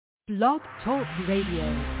Blog Talk Radio.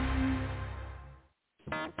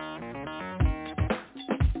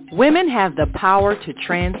 Women have the power to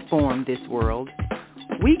transform this world.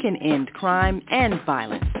 We can end crime and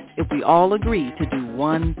violence if we all agree to do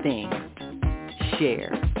one thing: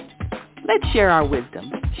 share. Let's share our wisdom,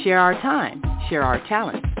 share our time, share our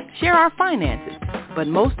talents, share our finances, but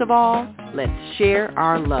most of all, let's share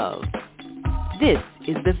our love. This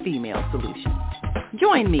is the Female Solution.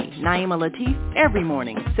 Join me, Naimah Latif, every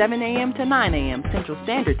morning, 7 a.m. to 9 a.m. Central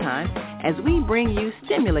Standard Time, as we bring you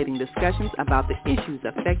stimulating discussions about the issues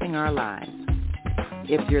affecting our lives.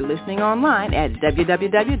 If you're listening online at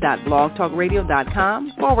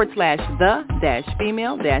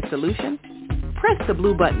www.blogtalkradio.com/the-female-solution, press the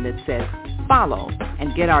blue button that says follow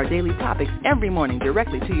and get our daily topics every morning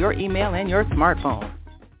directly to your email and your smartphone.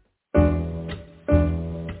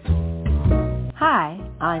 Hi,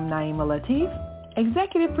 I'm Naimah Latif,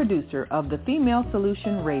 Executive Producer of the Female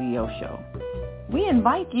Solution Radio Show. We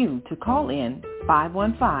invite you to call in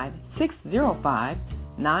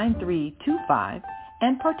 515-605-9325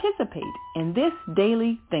 and participate in this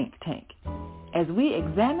daily think tank as we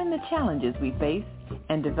examine the challenges we face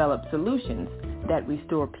and develop solutions that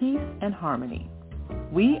restore peace and harmony.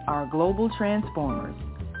 We are global transformers,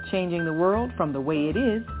 changing the world from the way it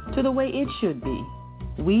is to the way it should be.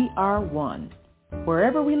 We are one.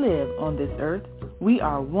 Wherever we live on this earth, we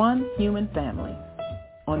are one human family.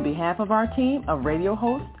 On behalf of our team of radio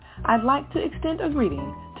hosts, I'd like to extend a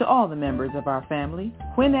greeting to all the members of our family,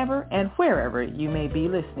 whenever and wherever you may be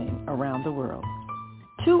listening around the world.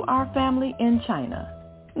 To our family in China,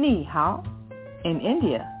 Ni Hao. In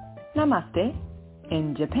India, Namaste.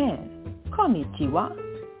 In Japan, Konnichiwa.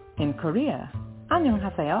 In Korea,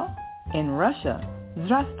 Annyeonghaseyo. In Russia,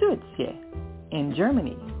 Здравствуйте. In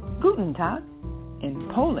Germany, Guten Tag. In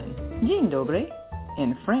Poland, Dzień dobry.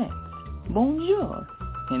 In France, Bonjour.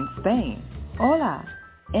 In Spain, Hola.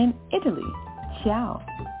 In Italy, Ciao.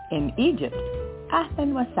 In Egypt,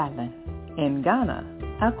 Ahlan wa sahlan. In Ghana,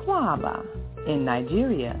 Akwaba. In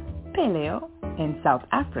Nigeria, Peleo. In South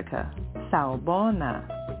Africa, Sawubona.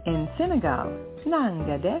 In Senegal,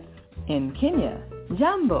 Nangadef. In Kenya,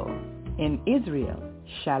 Jambo. In Israel,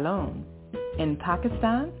 Shalom. In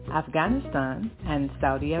Pakistan, Afghanistan, and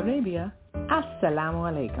Saudi Arabia, Assalamu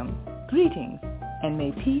alaikum. Greetings, and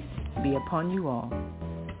may peace be upon you all.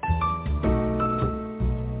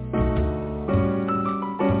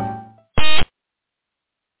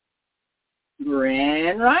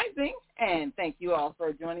 Grand Rising, and thank you all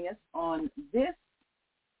for joining us on this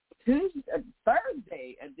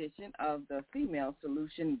Thursday edition of the Female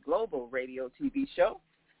Solution Global Radio TV show.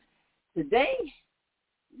 Today,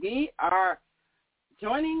 we are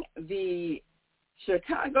joining the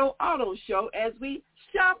Chicago Auto Show as we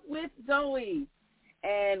shop with Zoe,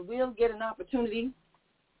 and we'll get an opportunity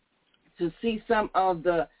to see some of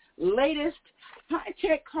the latest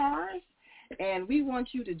high-tech cars, and we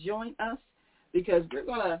want you to join us because we're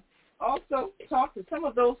going to also talk to some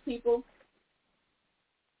of those people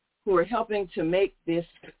who are helping to make this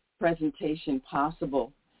presentation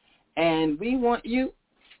possible. And we want you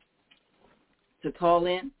to call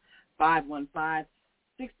in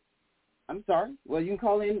you can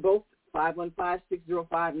call in both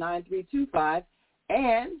 515-605-9325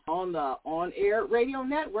 and on the on-air radio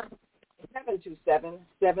network,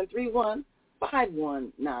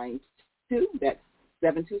 727-731-5192. That's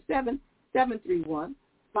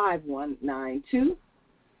 727-731-5192.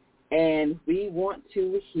 And we want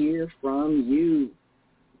to hear from you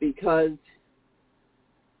because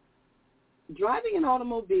driving an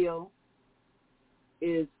automobile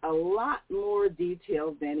is a lot more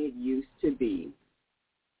detailed than it used to be.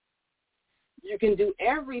 You can do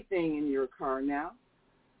everything in your car now,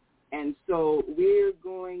 and so we're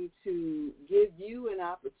going to give you an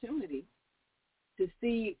opportunity to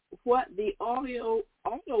see what the auto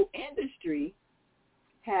industry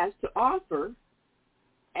has to offer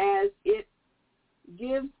as it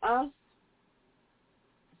gives us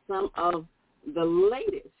some of the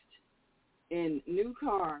latest in new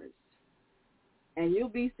cars. And you'll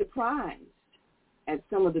be surprised at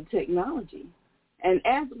some of the technology. And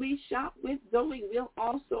as we shop with Zoe, we'll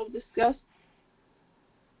also discuss,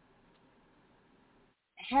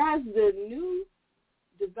 has the new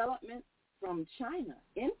development from China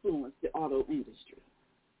influenced the auto industry?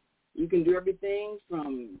 You can do everything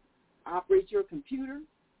from operate your computer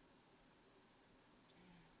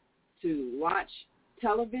to watch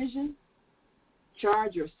television,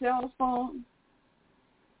 charge your cell phone,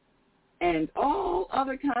 and all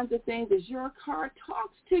other kinds of things as your car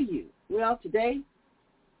talks to you. Well, today,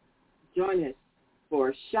 join us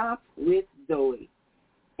for Shop with Zoe.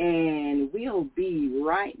 And we'll be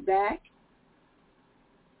right back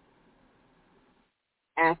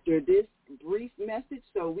after this brief message.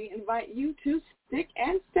 So we invite you to stick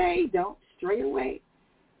and stay. Don't stray away.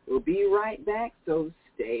 We'll be right back, so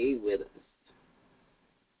stay with us.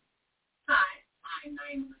 Hi, I'm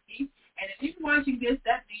Naimah, and if you're watching this,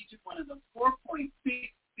 that means you're one of the 4.6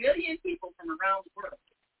 billion people from around the world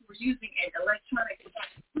who are using an electronic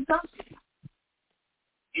device to talk to you.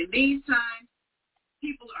 In these times,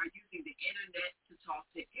 people are using the internet to talk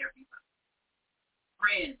to everybody.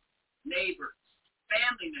 Friends, neighbors,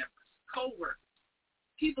 family members, co-workers.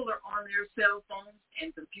 People are on their cell phones and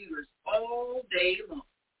computers all day long.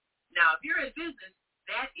 Now, if you're in business,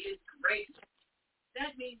 that is great.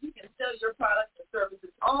 That means you can sell your products and services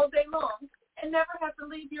all day long and never have to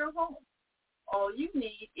leave your home. All you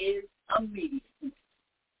need is a medium,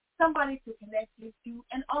 somebody to connect you to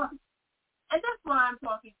an audience. And that's why I'm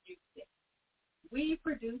talking to you today. We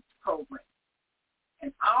produce programs,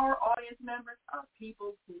 and our audience members are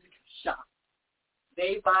people who shop.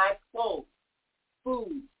 They buy clothes,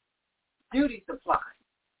 food, beauty supplies,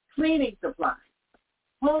 cleaning supplies,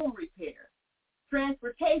 home repair,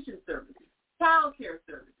 transportation services, child care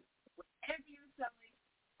services. Whatever you're selling,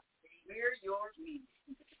 we're your medium.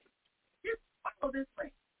 Just follow this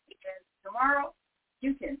link, and tomorrow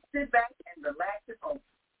you can sit back and relax at home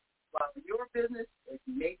while your business is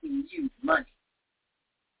making you money.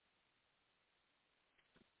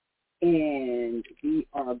 And we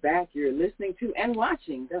are back. You're listening to and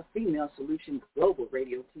watching the Female Solution Global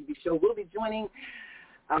Radio TV show. We'll be joining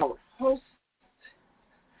our host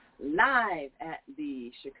live at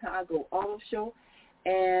the Chicago Auto Show,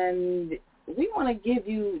 and we want to give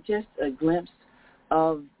you just a glimpse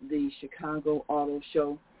of the Chicago Auto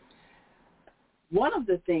Show. One of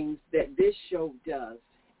the things that this show does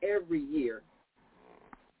every year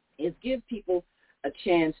is give people a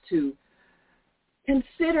chance to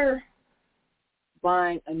consider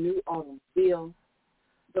buying a new automobile,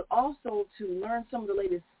 but also to learn some of the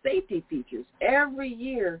latest safety features. Every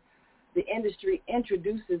year, the industry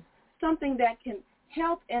introduces something that can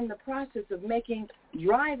help in the process of making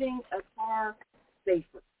driving a car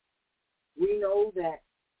safer. We know that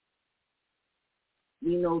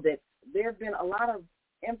there have been a lot of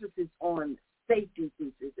emphasis on safety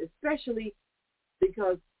features, especially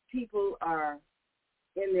because people are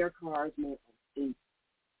in their cars more often.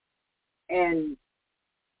 And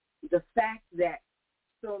the fact that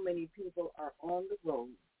so many people are on the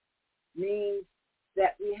road means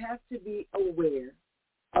that we have to be aware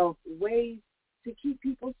of ways to keep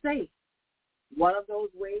people safe. One of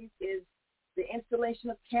those ways is the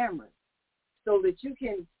installation of cameras so that you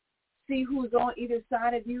can see who's on either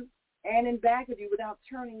side of you and in back of you without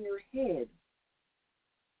turning your head.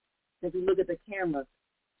 If you look at the camera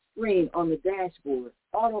screen on the dashboard,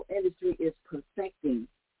 auto industry is perfecting.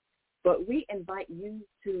 But we invite you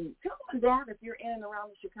to come on down if you're in and around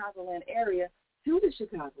the Chicagoland area to the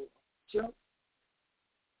Chicago Show,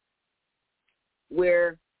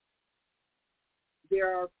 where there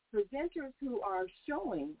are presenters who are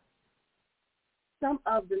showing some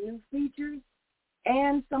of the new features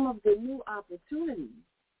and some of the new opportunities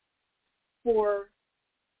for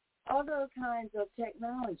other kinds of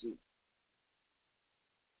technology.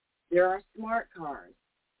 There are smart cars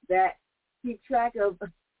that keep track of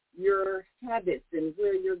your habits and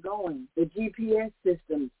where you're going, the GPS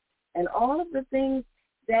systems, and all of the things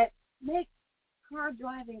that make car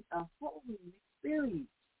driving a whole new experience.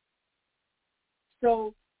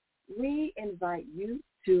 So we invite you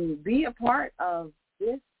to be a part of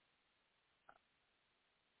this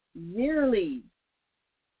yearly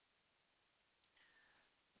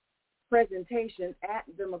presentation at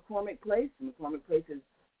the McCormick Place. McCormick Place is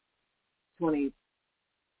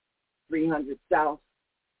 2300 South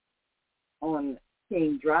on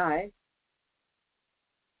King Drive.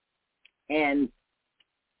 And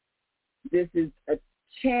this is a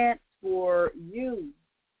chance for you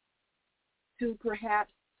to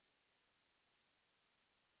perhaps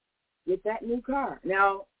get that new car.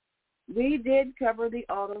 Now, we did cover the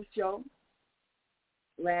auto show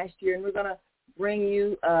last year, and we're going to bring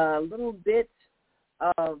you a little bit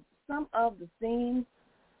of some of the themes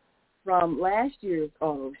from last year's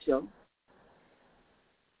auto show.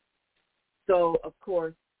 So, of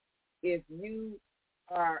course, if you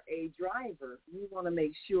are a driver, you want to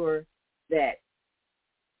make sure that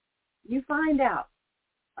you find out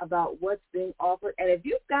about what's being offered. And if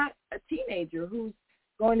you've got a teenager who's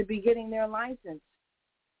going to be getting their license,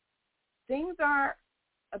 things are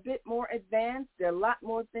a bit more advanced. There are a lot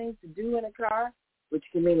more things to do in a car, which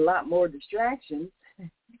can mean a lot more distractions.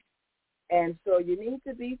 And so you need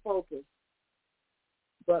to be focused.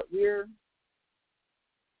 but we're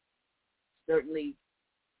certainly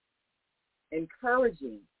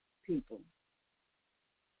encouraging people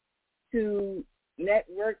to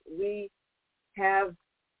network. We have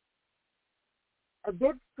a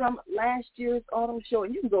bit from last year's autumn show,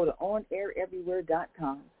 and you can go to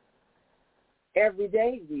onaireverywhere.com. Every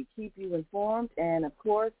day we keep you informed, and of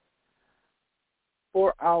course,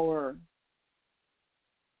 for our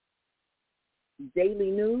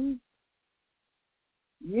daily news,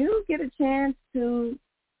 you get a chance to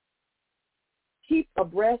keep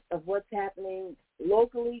abreast of what's happening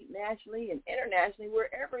locally, nationally, and internationally,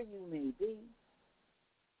 wherever you may be,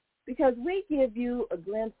 because we give you a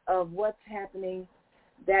glimpse of what's happening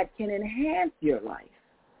that can enhance your life.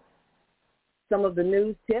 Some of the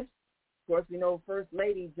news tips, of course, we know First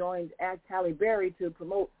Lady joined Act Halle Berry to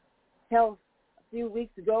promote health a few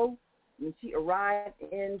weeks ago when she arrived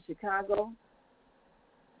in Chicago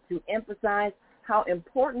to emphasize how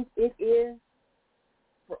important it is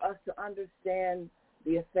for us to understand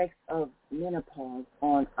the effects of menopause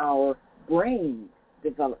on our brain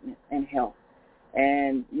development and health.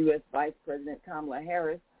 And U.S. Vice President Kamala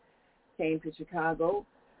Harris came to Chicago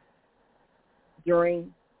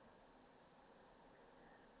during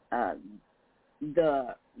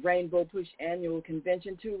the Rainbow Push Annual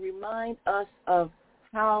Convention to remind us of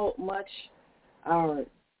how much our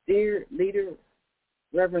dear leader,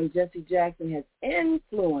 Reverend Jesse Jackson, has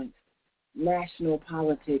influenced national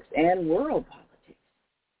politics and world politics,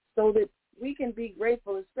 so that we can be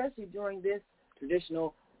grateful, especially during this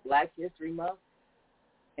traditional Black History Month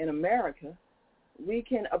in America. We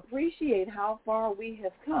can appreciate how far we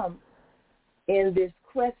have come in this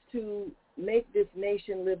quest to make this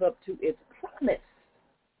nation live up to its promise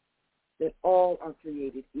that all are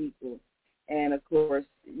created equal. And, of course,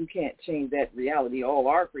 you can't change that reality. All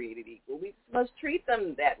are created equal. We must treat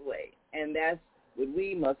them that way, and that's what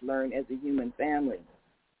we must learn as a human family.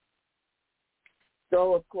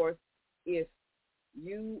 So, of course, if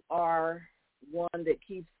you are one that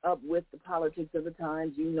keeps up with the politics of the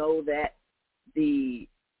times, you know that the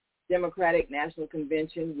Democratic National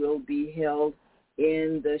Convention will be held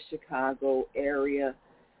in the Chicago area,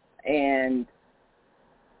 and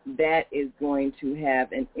that is going to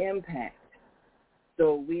have an impact.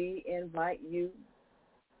 So we invite you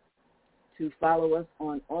to follow us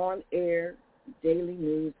on air daily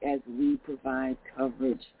news as we provide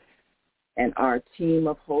coverage. And our team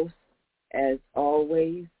of hosts, as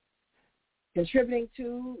always, contributing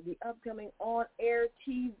to the upcoming on-air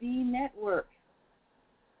TV network.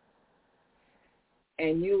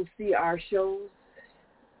 And you'll see our shows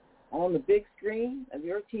on the big screen of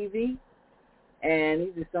your TV. And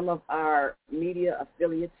these are some of our media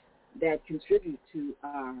affiliates that contribute to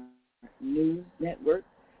our news network.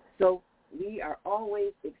 So we are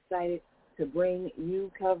always excited to bring you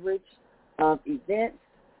coverage of events,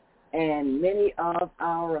 and many of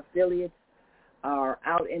our affiliates are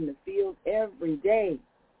out in the field every day,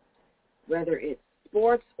 whether it's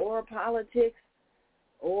sports or politics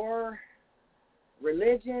or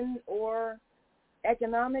religion or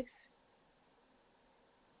economics.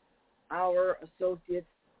 Our associates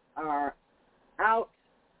are out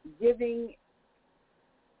giving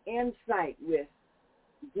insight with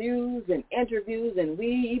views and interviews, and we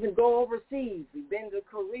even go overseas. We've been to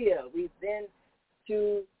Korea. We've been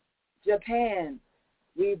to Japan.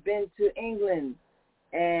 We've been to England.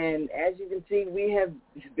 And as you can see, we have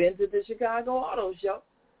been to the Chicago Auto Show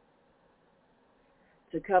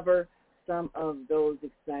to cover some of those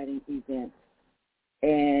exciting events.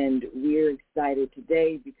 And we're excited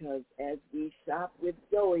today because as we shop with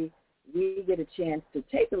Zoe, we get a chance to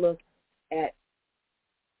take a look at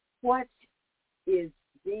what is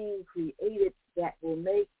being created that will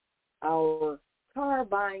make our car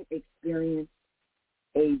buying experience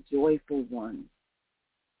a joyful one.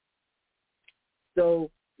 So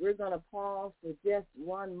we're going to pause for just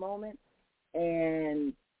one moment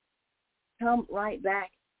and come right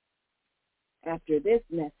back after this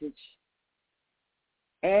message.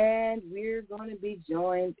 And we're going to be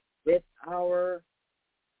joined with our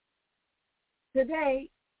today,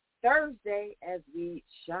 Thursday, as we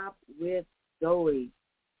shop with Zoe.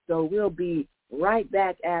 So we'll be right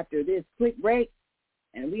back after this quick break,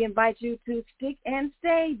 and we invite you to stick and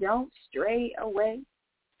stay. Don't stray away.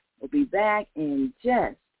 We'll be back in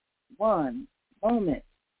just one moment,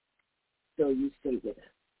 so you stay with us.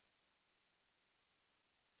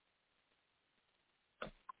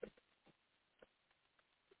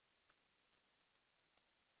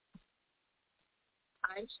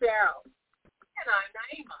 I'm Cheryl. And I'm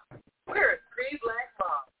Naimah. We're three black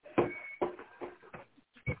moms.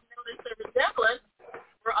 If you notice the resemblance,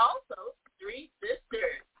 we're also three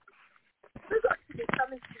sisters.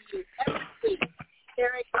 coming to you every week,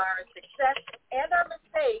 sharing our success and our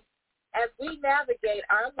mistakes as we navigate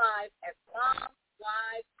our lives as moms,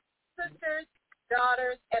 wives, sisters,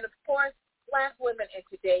 daughters, and, of course, Black women in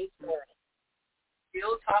today's world.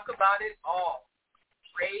 We'll talk about it all: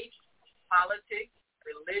 race, politics,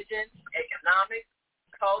 religion, economics,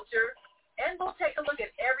 culture, and we'll take a look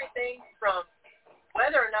at everything from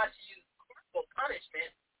whether or not you use corporal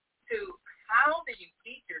punishment to how do you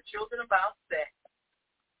teach your children about sex.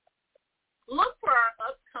 Look for our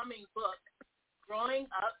upcoming book, Growing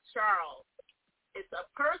Up Charles. It's a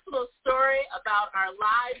personal story about our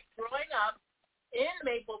lives growing up in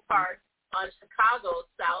Maple Park on Chicago's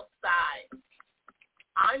South Side.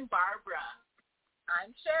 I'm Barbara.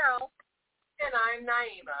 I'm Cheryl. And I'm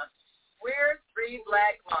Naimah. We're Three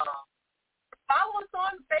Black Moms. Follow us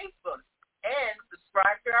on Facebook and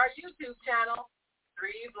subscribe to our YouTube channel,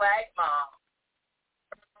 Three Black Moms.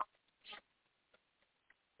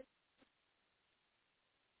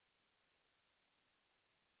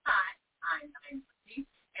 Hi, I'm Naimah.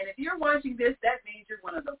 And if you're watching this, that means you're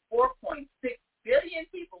one of the 4.6 billion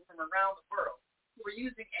people from around the world who are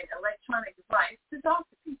using an electronic device to talk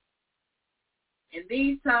to people. In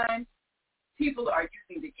these times, people are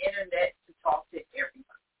using the internet to talk to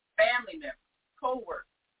everyone, family members, co-workers.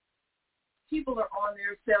 People are on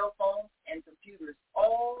their cell phones and computers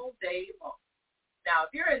all day long. Now,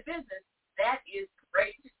 if you're in business, that is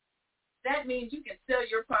great. That means you can sell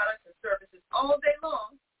your products and services all day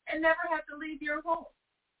long and never have to leave your home.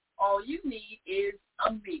 All you need is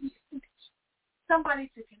a media connection,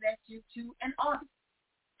 somebody to connect you to an audience.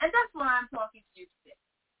 And that's why I'm talking to you today.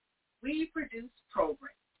 We produce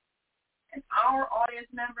programs, and our audience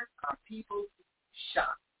members are people who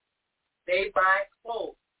shop. They buy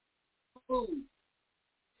clothes, food,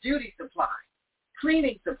 beauty supplies,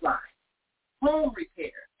 cleaning supplies, home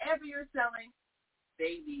repair. Whatever you're selling,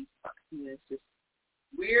 they need something.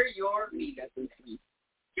 We're your media connection.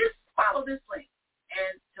 Just follow this link,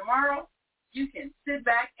 and tomorrow you can sit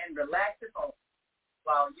back and relax at home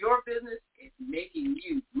while your business is making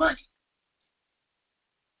you money.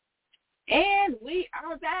 And we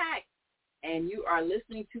are back, and you are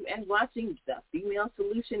listening to and watching the Female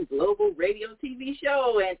Solution Global Radio TV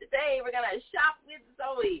show. And today we're going to shop with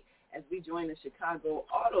Zoe as we join the Chicago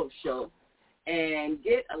Auto Show and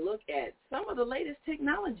get a look at some of the latest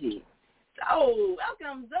technology. So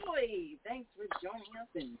welcome, Zoe. Thanks for joining us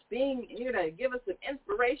and being here to give us some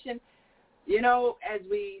inspiration. You know, as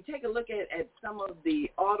we take a look at some of the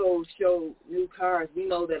auto show new cars, we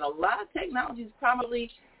know that a lot of technology is probably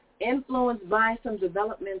influenced by some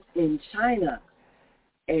developments in China.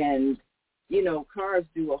 And, you know, cars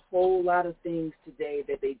do a whole lot of things today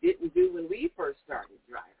that they didn't do when we first started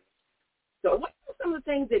driving. So what are some of the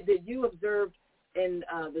things that you observed in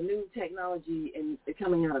the new technology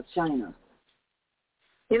coming out of China?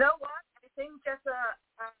 You know what? I think just,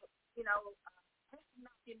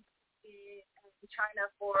 in China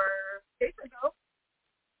for days ago,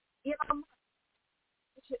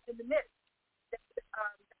 which is in the midst,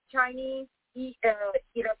 Chinese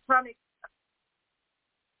electronic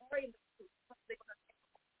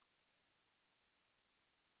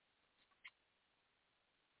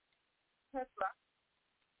Tesla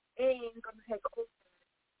ain't going to take over.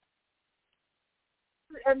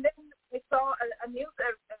 And then we saw a news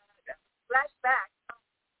flashback.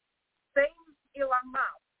 Same Elon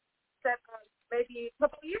Musk said maybe a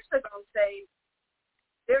couple of years ago, say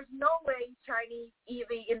there's no way Chinese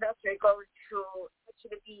EV industry going to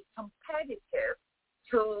actually be competitive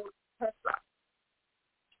to Tesla.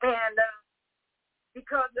 And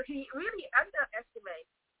because he really underestimates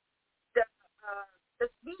the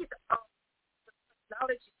speed of the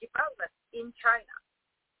technology development in China.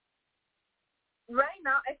 Right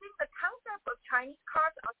now, I think the concept of Chinese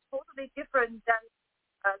cars are totally different than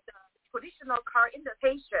the traditional car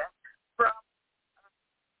interpretation from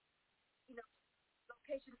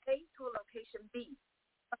location A to location B.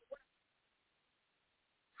 But the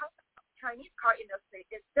concept of Chinese car industry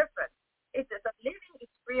is different. It's a living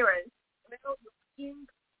experience where you're in.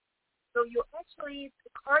 So you actually,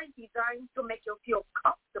 the car is designed to make you feel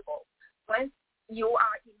comfortable when you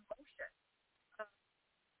are in motion.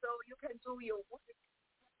 So you can do your work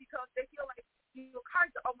because they feel like your car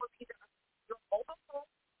is almost either your mobile phone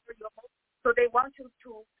or your mobile. So they want you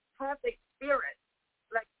to have the experience,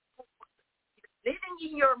 like living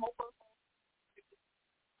in your mobile phone,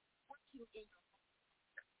 working in your mobile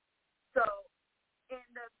phone. So,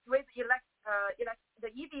 and with the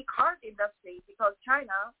EV car industry, because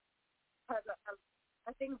China has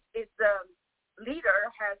I think its leader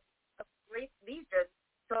has a great vision.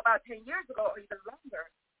 So about 10 years ago or even longer,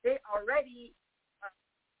 they already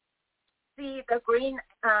see the green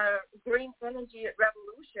energy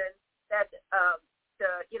revolution that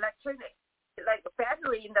the electronic, like the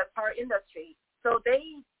battery in the car industry. So they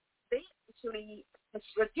actually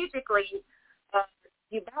strategically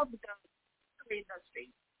developed the battery industry.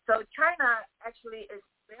 So China actually is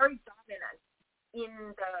very dominant in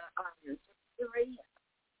the battery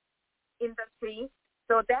industry.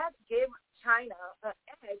 So that gave China an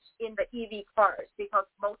edge in the EV cars because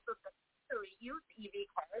most of the used EV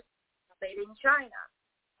cars are made in China.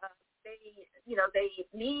 They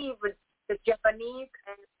leave the Japanese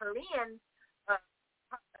and Korean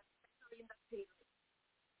industry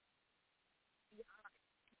behind.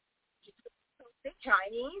 So the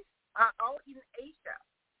Chinese are all in Asia.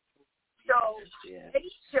 So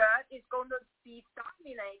Asia is going to be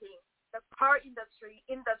dominating the car industry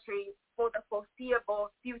for the foreseeable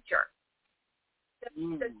future.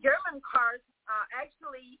 The German cars are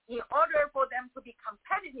actually, in order for them to be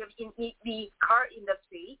competitive in the car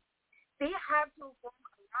industry, they have to form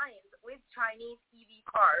alliance with Chinese EV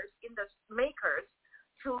cars makers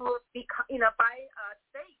to buy a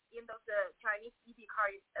stake in those Chinese EV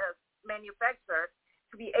car manufacturers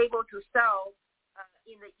to be able to sell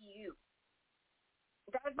in the EU.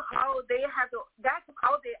 That's how they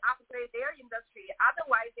upgrade their industry.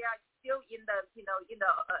 Otherwise, they are still in the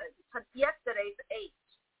yesterday's age.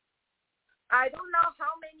 I don't know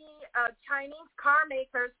how many Chinese car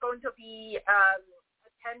makers going to be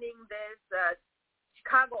attending this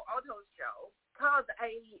Chicago Auto Show because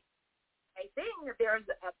I think there's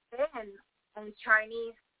a ban on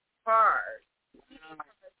Chinese cars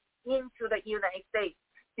into the United States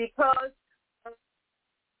because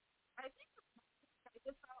I think I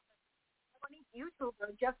just saw a Chinese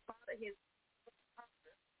YouTuber just bought his car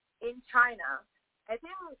in China. I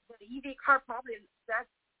think the EV car probably that's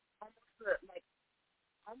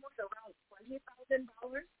almost around $20,000.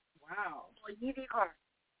 Wow. For EV car.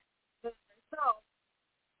 So,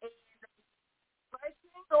 why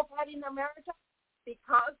can't go buy in America?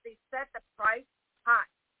 Because they set the price high.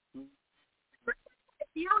 I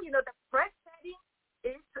feel, the price setting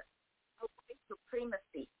is a white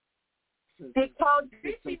supremacy. Because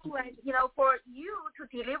this is like, for you to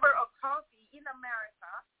deliver a coffee in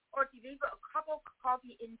America or deliver a cup of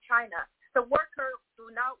coffee in China, the worker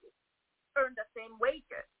do not earn the same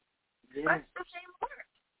wages. Yes. But it's the same work.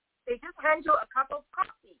 They just hand you a cup of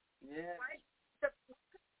coffee. Yes. Right? The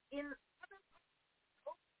workers in other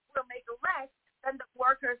countries will make less than the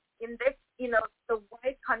workers in this, the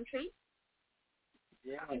white country.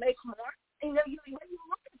 Yeah. Make more. When you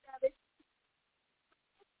look at that,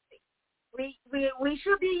 we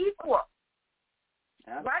should be equal.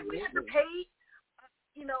 Absolutely. Why do we have to pay,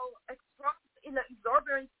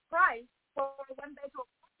 exorbitant price for one bedroom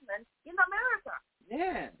apartment in America?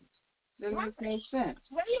 Yes. That makes no sense.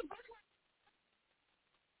 Right.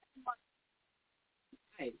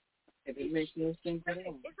 It makes no sense at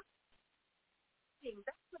all. That's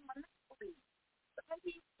the monopoly.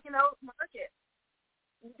 Market.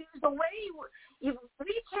 There's a way if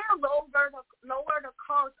we can lower the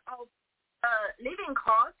cost of living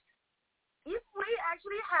costs, if we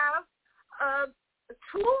actually have a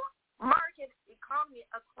true market economy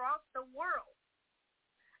across the world,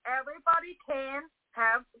 everybody can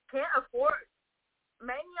afford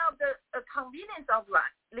many of the convenience of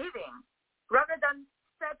living rather than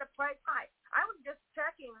set the price high. I was just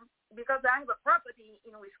checking because I have a property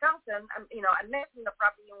in Wisconsin. I'm renting the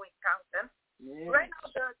property in Wisconsin. Yes. Right now,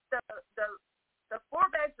 the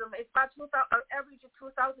 4-bedroom is about average of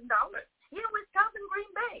 $2,000 in Wisconsin,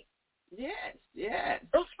 Green Bay. Yes, yes.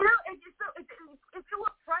 It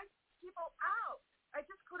will price people out. I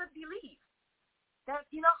just couldn't believe that,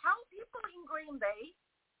 how people in Green Bay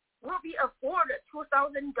will be afforded $2,000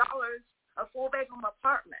 a 4-bedroom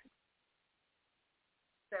apartment.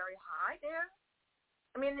 Very high there.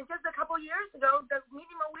 I mean, just a couple years ago, the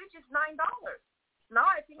minimum wage is $9. Now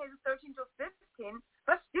I think it's 13 to 15.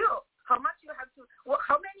 But still, how much you have to?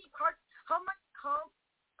 How many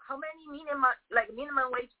minimum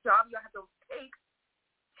wage job you have to take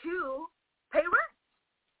to pay rent?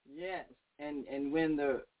 Yes, and when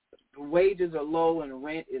the wages are low and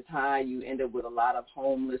rent is high, you end up with a lot of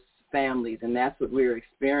homeless families, and that's what we're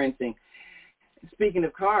experiencing. Speaking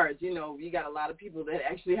of cars, you got a lot of people that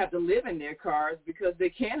actually have to live in their cars because they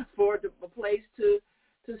can't afford a place to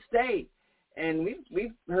stay. And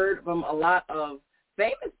we've heard from a lot of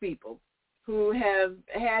famous people who have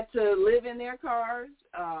had to live in their cars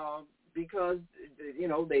because,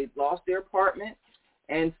 they lost their apartment.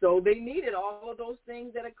 And so they needed all of those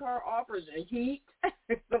things that a car offers, and heat.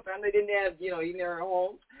 Sometimes they didn't have, in their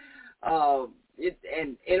homes,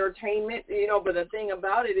 and entertainment, But the thing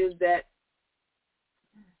about it is that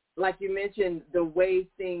like you mentioned, the way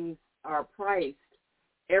things are priced,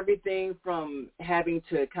 everything from having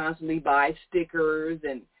to constantly buy stickers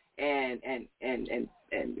and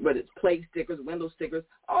whether it's plate stickers, window stickers,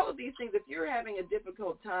 all of these things. If you're having a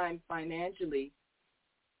difficult time financially,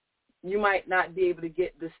 you might not be able to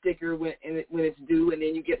get the sticker when it's due, and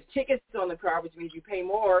then you get tickets on the car, which means you pay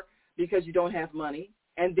more because you don't have money.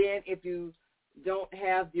 And then if you don't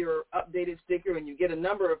have your updated sticker and you get a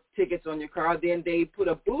number of tickets on your car, then they put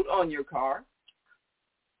a boot on your car,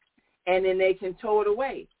 and then they can tow it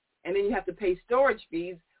away. And then you have to pay storage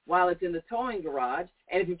fees while it's in the towing garage.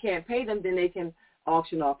 And if you can't pay them, then they can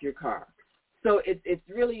auction off your car. So it's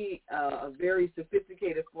really a very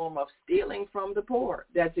sophisticated form of stealing from the poor.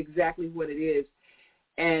 That's exactly what it is.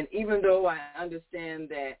 And even though I understand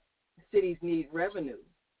that cities need revenue,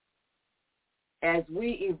 as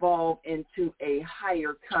we evolve into a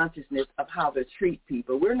higher consciousness of how to treat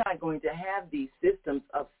people, we're not going to have these systems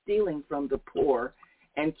of stealing from the poor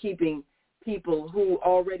and keeping people who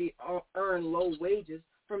already earn low wages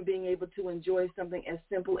from being able to enjoy something as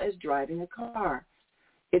simple as driving a car.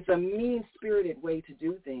 It's a mean-spirited way to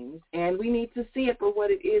do things, and we need to see it for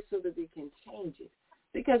what it is so that we can change it.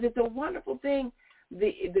 Because it's a wonderful thing,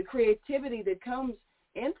 the creativity that comes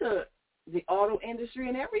into the auto industry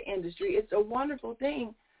and every industry. It's a wonderful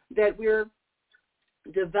thing that we're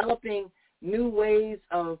developing new ways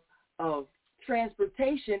of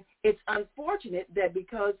transportation. It's unfortunate that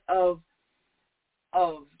because of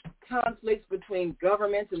conflicts between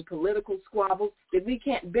governments and political squabbles, that we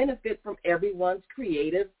can't benefit from everyone's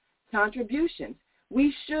creative contributions.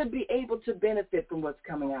 We should be able to benefit from what's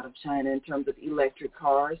coming out of China in terms of electric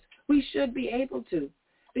cars. We should be able to,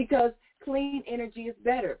 because clean energy is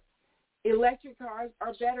better. Electric cars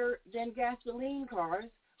are better than gasoline cars,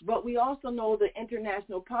 but we also know the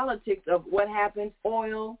international politics of what happens,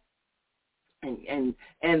 oil, and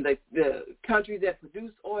the countries that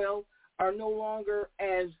produce oil are no longer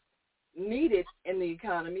as needed in the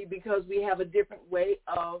economy because we have a different way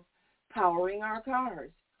of powering our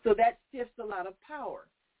cars. So that shifts a lot of power.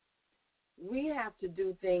 We have to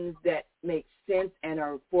do things that make sense and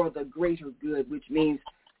are for the greater good, which means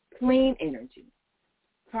clean energy.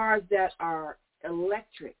 Cars that are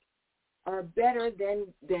electric are better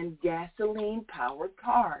than gasoline-powered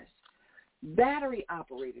cars.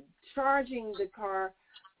 Battery-operated, charging the car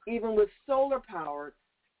even with solar-powered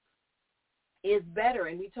is better.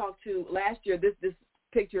 And we talked to last year, this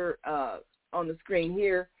picture on the screen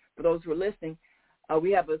here, for those who are listening,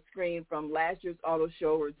 we have a screen from last year's auto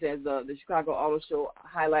show where it says the Chicago Auto Show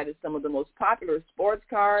highlighted some of the most popular sports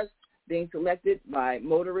cars being selected by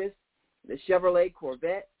motorists. The Chevrolet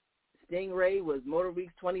Corvette Stingray was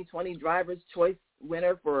MotorWeek's 2020 Driver's Choice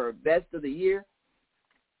winner for Best of the Year.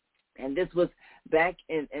 And this was back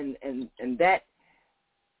in that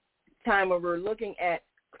time when we're looking at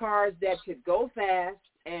cars that could go fast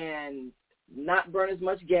and not burn as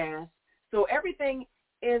much gas. So everything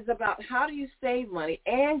is about how do you save money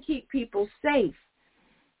and keep people safe.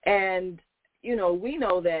 And, you know, we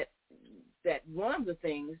know that one of the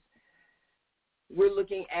things we're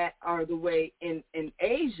looking at are the way in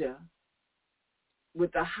Asia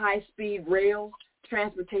with the high-speed rail,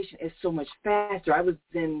 transportation is so much faster. I was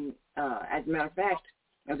as a matter of fact,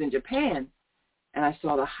 I was in Japan, and I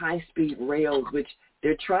saw the high-speed rails, which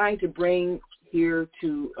they're trying to bring here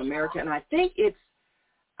to America. And I think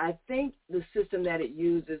the system that it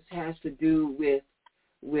uses has to do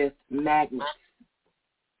with magnets,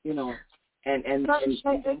 you know, and that's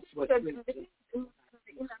what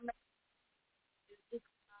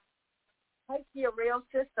high-speed rail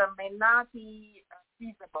system may not be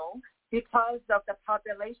feasible because of the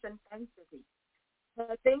population density.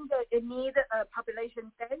 I think that it needs a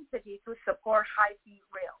population density to support high-speed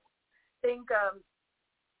rail. I think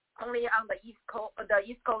only on the East Coast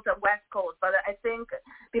and West Coast, but I think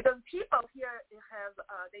because people here have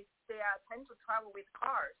they tend to travel with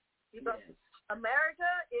cars because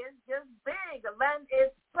America is just big, the land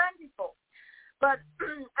is plentiful. But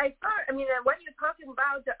when you're talking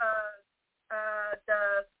about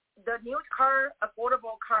the new car,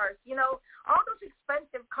 affordable cars, you know, all those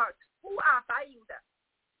expensive cars, who are buying them?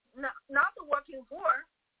 Not the working poor.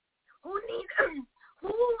 Who need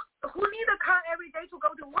a car every day to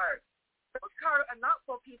go to work? Those cars are not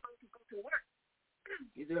for people to go to work.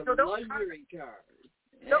 These are luxury cars.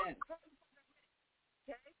 Yeah. Okay.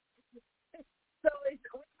 So it's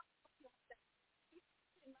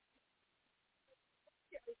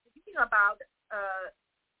speaking about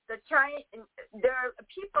there are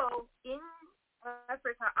people in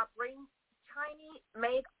Africa are bringing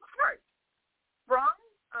Chinese-made parts from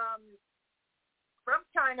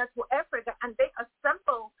China to Africa, and they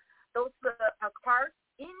assemble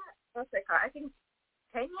think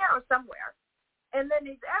Kenya or somewhere, and then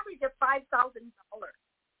it's average of $5,000 per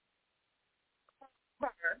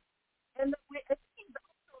car. And then I think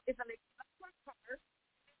also is an electric car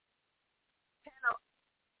panel.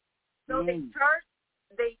 So they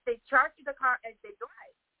charge the car as they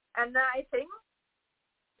drive. And I think,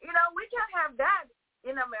 we can have that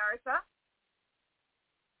in America.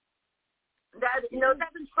 That,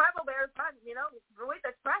 doesn't travel very fast, with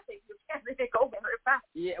the traffic, you can't really go very fast.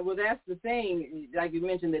 Yeah, well, that's the thing. Like you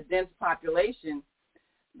mentioned, the dense population,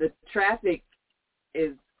 the traffic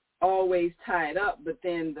is always tied up, but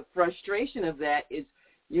then the frustration of that is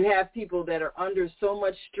you have people that are under so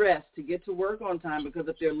much stress to get to work on time because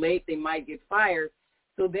if they're late, they might get fired.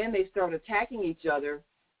 So then they start attacking each other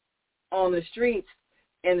on the streets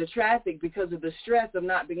and the traffic because of the stress of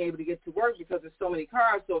not being able to get to work because there's so many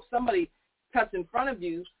cars. So if somebody cuts in front of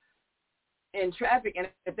you in traffic, and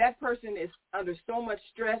if that person is under so much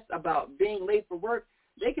stress about being late for work,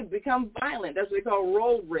 they can become violent. That's what we call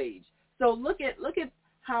road rage. So look at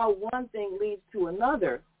how one thing leads to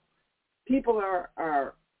another. People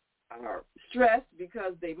are stressed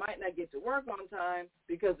because they might not get to work on time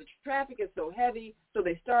because the traffic is so heavy, so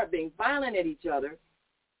they start being violent at each other.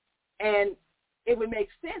 And it would make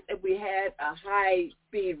sense if we had a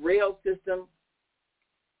high-speed rail system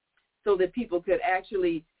so that people could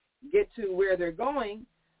actually get to where they're going.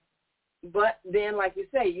 But then, like you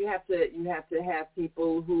say, you have to have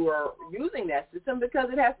people who are using that system because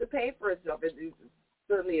it has to pay for itself.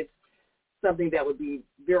 Certainly it's something that would be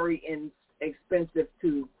very expensive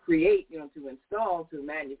to create, to install, to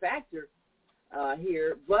manufacture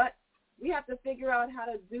here. But we have to figure out how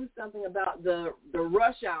to do something about the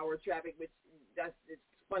rush hour traffic, which it's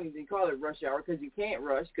funny they call it rush hour because you can't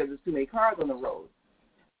rush because there's too many cars on the road.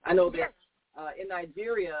 I know that in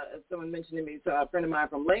Nigeria, someone mentioned to me, so a friend of mine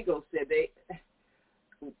from Lagos said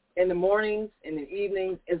in the mornings and the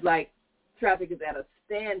evenings, it's like traffic is at a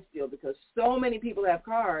standstill because so many people have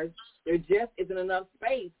cars, there just isn't enough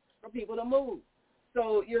space for people to move.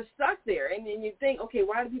 So you're stuck there, and you think, okay,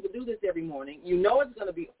 why do people do this every morning? You know it's going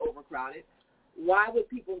to be overcrowded. Why would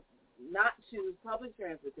people not choose public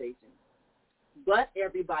transportation? But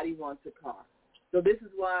everybody wants a car. So this is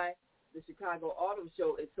why the Chicago Auto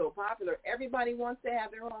Show is so popular. Everybody wants to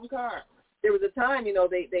have their own car. There was a time,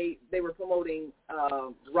 they were promoting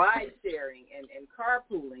ride sharing and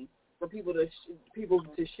carpooling for people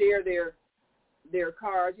to share their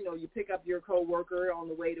cars. You pick up your coworker on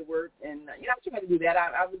the way to work, and I tried to do that.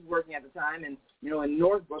 I was working at the time, and in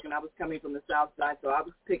Northbrook, and I was coming from the South Side, so I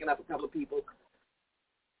was picking up a couple of people.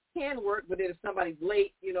 Can work, but then if somebody's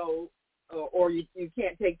late, or you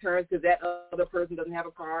can't take turns because that other person doesn't have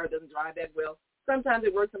a car, doesn't drive that well. Sometimes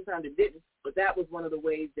it worked, sometimes it didn't. But that was one of the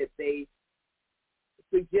ways that they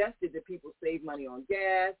suggested that people save money on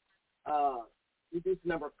gas, reduce the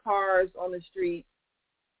number of cars on the street,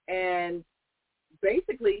 and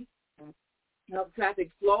basically help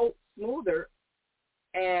traffic flow smoother.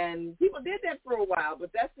 And people did that for a while,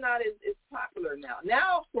 but that's not as popular now.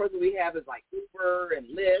 Now, of course, what we have is like Uber and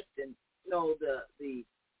Lyft and,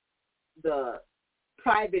 the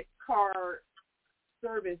private car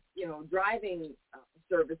service, driving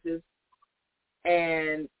services,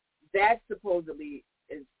 and that supposedly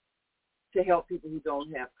is to help people who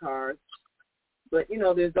don't have cars. But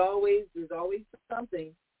there's always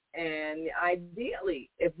something. And ideally,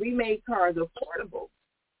 if we made cars affordable,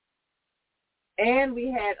 and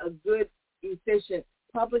we had a good, efficient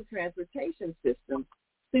public transportation system,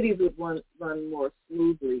 cities would run more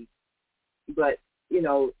smoothly. But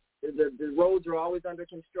the roads are always under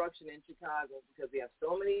construction in Chicago because we have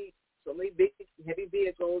so many big, heavy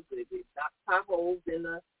vehicles. There's potholes in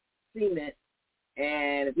the cement,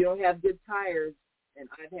 and if you don't have good tires, and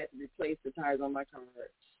I've had to replace the tires on my car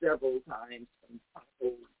several times from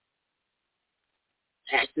potholes,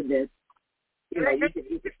 accidents. You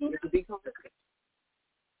could be complicated.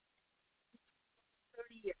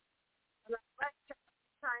 30 years. When I went to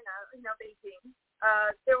China, Beijing,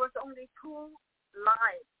 there was only 2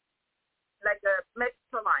 lines, like a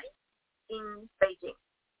metro line in Beijing.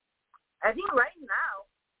 I think right now,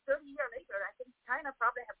 30 years later, I think China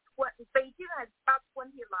probably has Beijing has about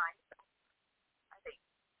 20 lines, I think.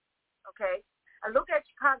 Okay? And look at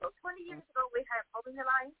Chicago. 20 years ago, we have how many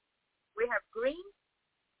lines? We have green,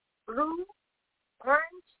 blue,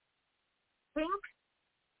 orange, pink,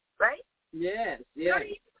 right? Yes. Yes.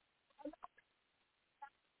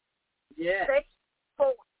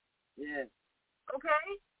 Forward. Yes. Okay?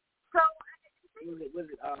 So,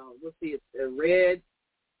 let's see, it's red,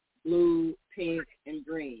 blue, pink, and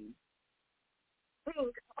green.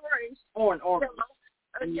 Pink, orange. Orange.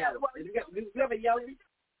 And yellow. Do you have a yellow?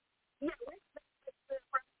 Yeah,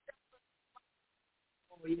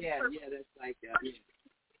 yeah, that's like that. Yeah.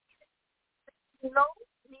 No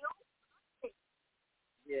new thing.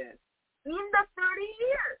 Yes. In the 30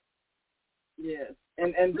 years. Yes.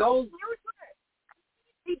 And those.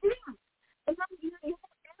 They do. And then you have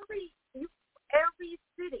every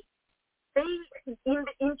city. They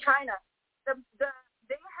in China, they have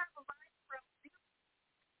a line from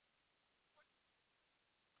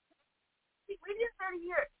within 30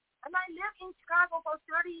 years. And I live in Chicago for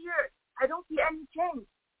 30 years. I don't see any change.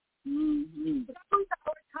 Mm-hmm. That was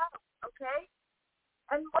our town, okay?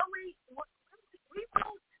 And when we vote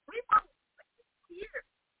here,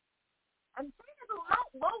 and China do not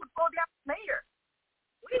vote for their mayor.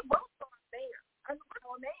 We vote for our mayor, and we're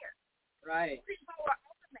our mayor. Right. We vote for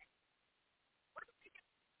our mayor. What do we get?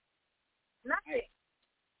 Nothing.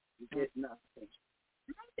 You get nothing.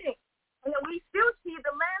 Nothing. And then we still see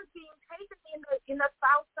the land being taken in the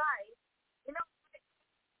south side. You know,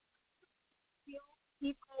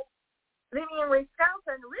 people living in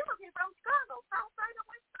Wisconsin, relocating from Chicago, south side and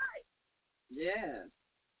west side. Yeah.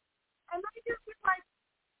 And I just feel like,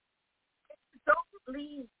 don't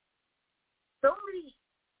leave. Don't leave.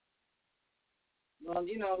 Well,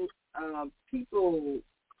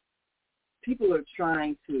 people are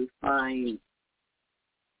trying to find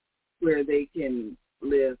where they can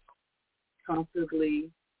live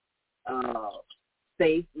comfortably,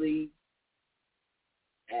 safely,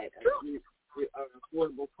 at an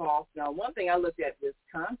affordable cost. Now, one thing I looked at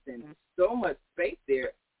Wisconsin, there's so much space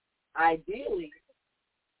there. Ideally,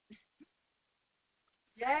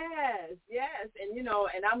 yes,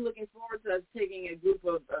 and I'm looking forward to us taking a group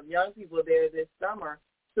of young people there this summer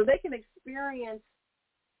so they can experience,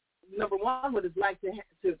 number one, what it's like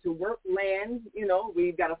to work land.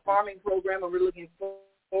 We've got a farming program, and we're looking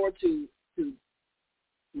forward to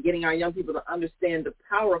getting our young people to understand the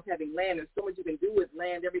power of having land. There's so much you can do with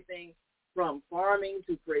land, everything from farming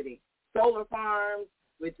to creating solar farms,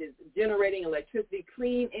 which is generating electricity,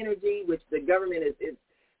 clean energy, which the government is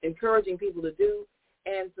encouraging people to do,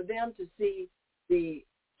 and for them to see the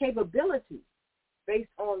capability based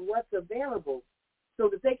on what's available so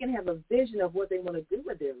that they can have a vision of what they want to do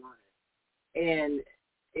with their lives. And,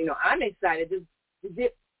 I'm excited to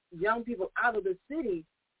get young people out of the city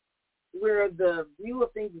where the view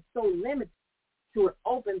of things is so limited to an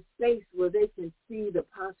open space where they can see the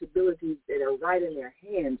possibilities that are right in their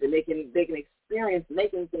hands, and they can experience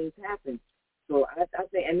making things happen. So I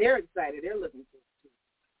think, and they're excited. They're looking for it too.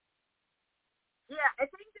 Yeah, I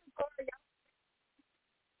think it's for the young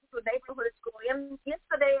people, neighborhood school. And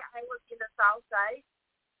yesterday I was in the south side,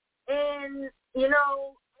 and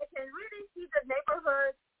I can really see the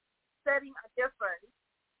neighborhood setting a difference.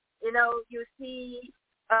 You see,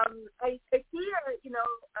 I hear,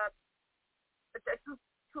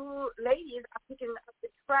 two ladies are picking up the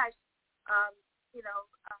trash,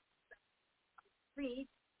 street.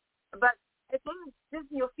 But I think since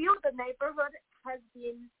you feel the neighborhood has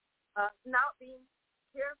been not being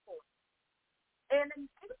careful. And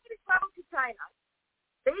everybody traveled to China.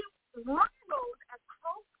 They marveled at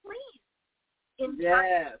how clean in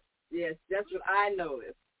China. Yes, that's what I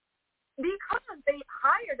noticed. Because they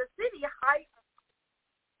hired the city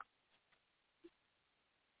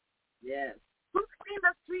Yes. to clean the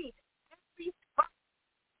street every spot.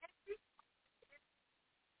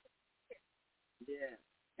 Yeah.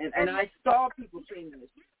 And I saw people cleaning the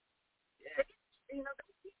street. Yeah. Those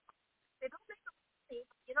people, they don't make the money.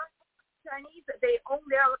 Chinese, they own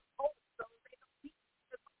their home, so they don't need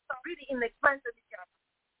to really inexpensive job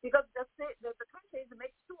because the country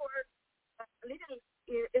makes sure living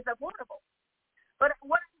is affordable. But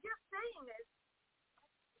what I'm just saying is,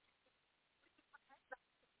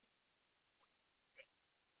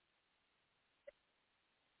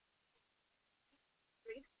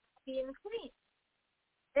 being clean.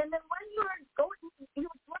 And then when you're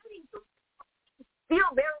driving to feel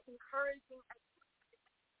very encouraging.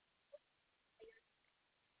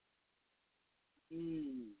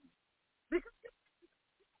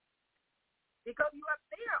 Because you are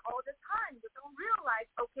there all the time. You don't realize,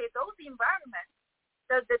 okay, those environments,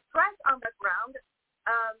 the trash on the ground,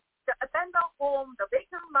 the abandoned home, the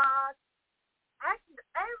vacant lot, actually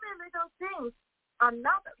every little thing are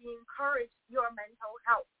not encourage your mental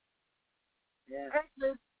health. Yeah.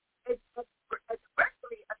 It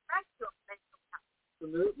directly affects your mental health.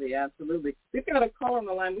 Absolutely. We've got a call on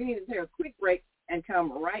the line. We need to take a quick break and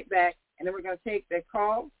come right back, and then we're going to take that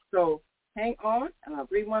call. So hang on,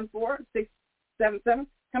 314-677,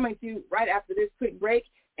 coming to you right after this quick break.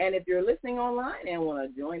 And if you're listening online and want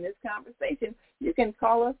to join this conversation, you can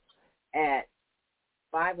call us at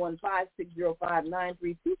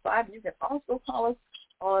 515-605-9325. You can also call us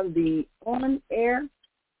on the on-air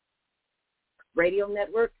Radio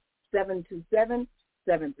Network, 727-731-5192.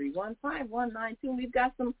 We've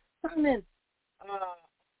got some comments we're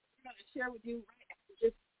going to share with you right after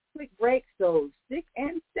this quick break, so stick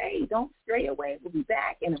and stay. Don't stray away. We'll be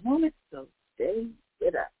back in a moment, so stay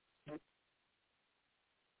with us.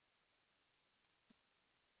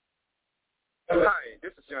 Hi,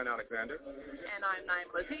 this is John Alexander. And I'm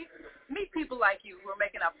Naimah Latif. Meet people like you who are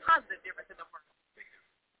making a positive difference in the world.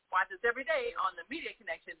 Watch us every day on The Media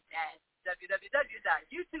Connection at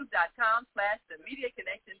www.youtube.com/The Media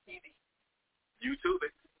Connection TV. YouTube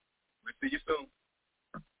it. We'll see you soon.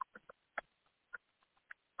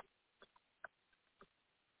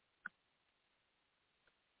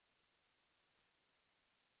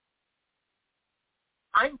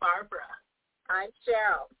 I'm Barbara. I'm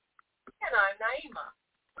Cheryl. And I'm Naimah.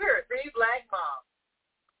 We're three black moms.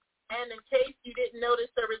 And in case you didn't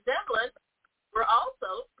notice the resemblance, we're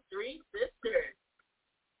also three sisters.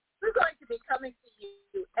 We're going to be coming to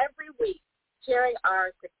you every week, sharing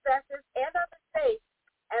our successes and our mistakes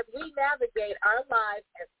as we navigate our lives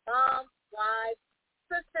as moms, wives,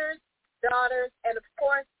 sisters, daughters, and, of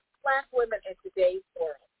course, black women in today's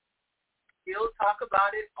world. We'll talk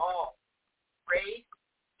about it all. Race,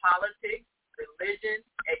 politics, religion,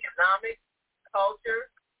 economics,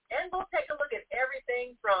 culture, and we'll take a look at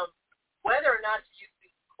everything from whether or not you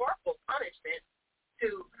use corporal punishment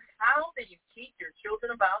to how do you teach your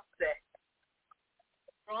children about sex.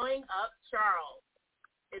 Growing Up Charles.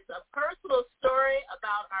 It's a personal story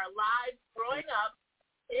about our lives growing up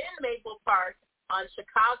in Maple Park on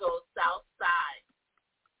Chicago's South Side.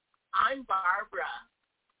 I'm Barbara.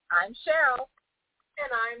 I'm Cheryl. And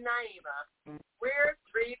I'm Naimah. We're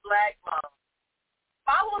three black moms.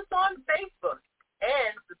 Follow us on Facebook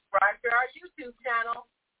and subscribe to our YouTube channel,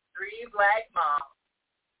 Three Black Moms.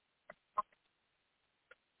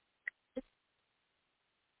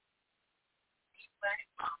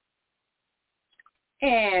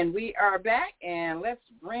 And we are back, and let's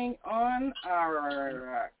bring on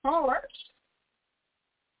our caller.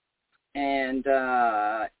 And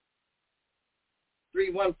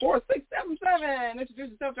 314-677.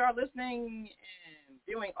 Introduce yourself to our listening and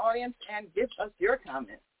viewing audience and give us your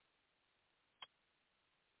comments.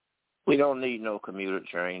 We don't need no commuter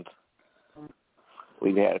trains.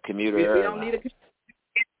 We had a commuter We airline. don't need a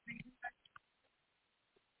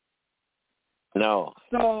No.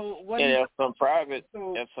 So what? And if some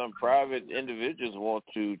private individuals want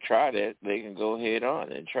to try that, they can go ahead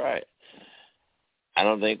on and try it. I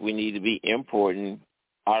don't think we need to be importing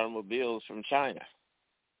automobiles from China.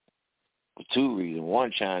 For two reasons. One,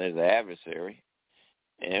 China is an adversary,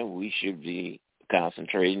 and we should be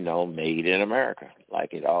concentrating on made in America,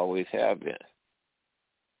 like it always have been.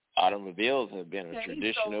 Automobiles have been a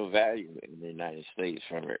traditional value in the United States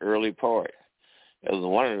from an early part. That was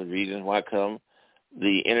one of the reasons why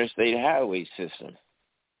the interstate highway system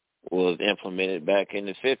was implemented back in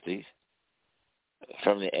the 50s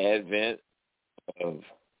from the advent of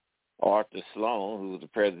Arthur Sloan, who was the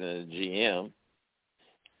president of GM,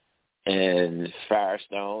 and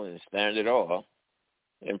Firestone and Standard Oil,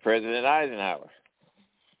 and President Eisenhower.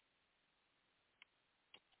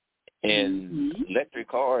 And electric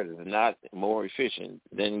cars are not more efficient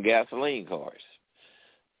than gasoline cars.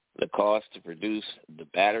 The cost to produce the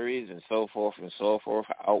batteries and so forth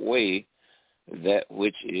outweigh that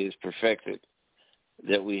which is perfected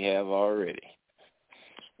that we have already.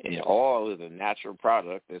 And oil is a natural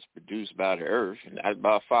product that's produced by the earth, not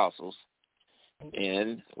by fossils,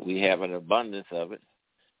 and we have an abundance of it.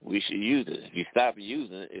 We should use it. If you stop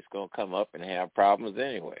using it, it's going to come up and have problems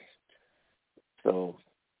anyway. So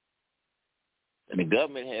the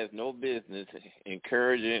government has no business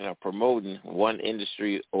encouraging or promoting one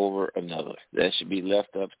industry over another. That should be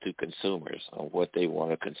left up to consumers on what they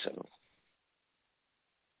want to consume.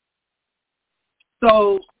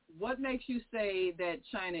 So what makes you say that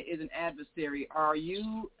China is an adversary? Are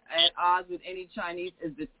you at odds with any Chinese?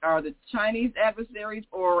 Are the Chinese adversaries,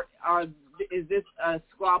 or is this a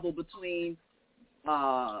squabble between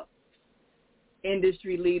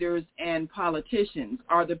industry leaders and politicians?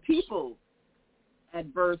 Are the people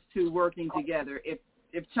adverse to working together? If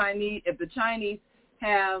the Chinese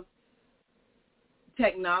have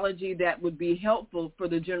technology that would be helpful for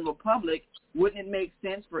the general public, wouldn't it make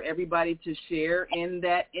sense for everybody to share in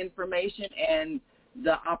that information and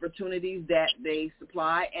the opportunities that they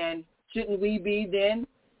supply? And shouldn't we be then,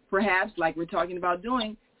 perhaps, like we're talking about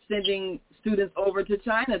doing, sending students over to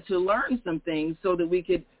China to learn some things so that we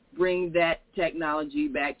could bring that technology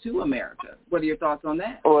back to America? What are your thoughts on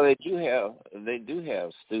that? Well, they do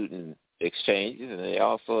have student exchanges, and they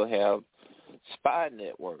also have spy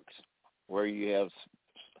networks where you have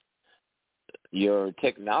your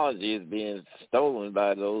technology is being stolen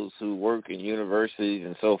by those who work in universities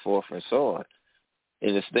and so forth and so on.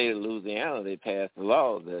 In the state of Louisiana, they passed a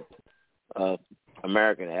law that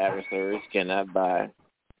American adversaries cannot buy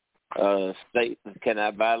land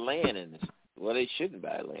in the state. Well, they shouldn't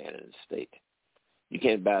buy land in the state. You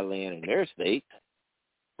can't buy land in their state.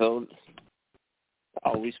 So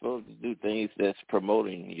are we supposed to do things that's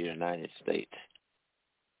promoting the United States,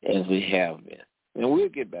 as we have been? And we'll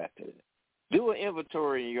get back to it. Do an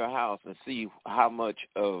inventory in your house and see how much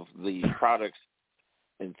of the products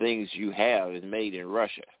and things you have is made in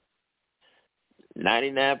Russia.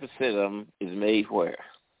 99% of them is made where?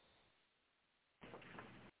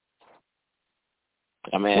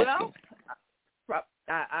 I'm asking. Well,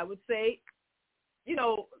 I would say,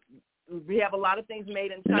 we have a lot of things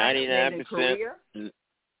made in China, 99% made in Korea,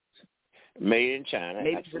 made in China,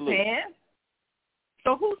 made absolutely. in Japan.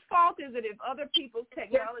 So whose fault is it if other people's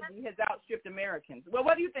technology has outstripped Americans? Well,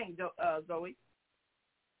 what do you think, Zoe?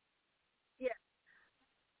 Yes.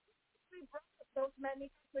 We brought those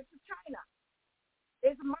manufacturers to China.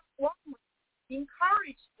 It's Walmart.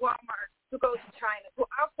 Encourage Walmart to go to China, to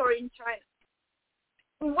outsource in China.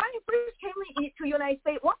 When British came into the United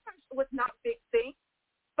States, Walmart was not a big thing.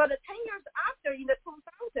 But 10 years after, in the 2000,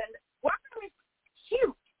 Walmart is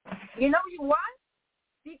huge. You know why?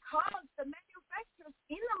 Because the manufacturers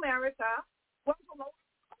in America want to lower the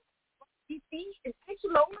cost. You see, it takes to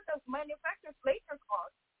lower the manufacturer's labor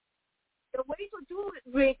cost. The way to do it,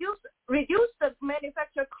 reduce the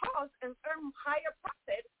manufacturer cost and earn higher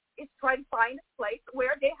profit is try to find a place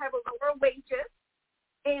where they have lower wages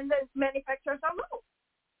and the manufacturers are low.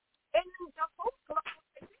 And the whole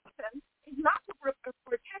globalization is not to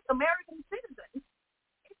protect American citizens.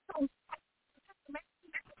 It's to protect American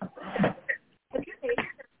citizens.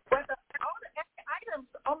 All the items,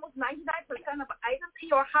 almost 99% of items in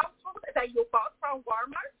your household that you bought from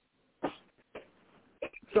Walmart.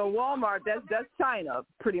 So Walmart, that's China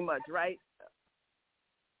pretty much, right?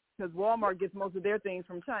 Because Walmart gets most of their things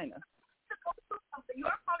from China.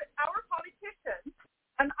 Our politicians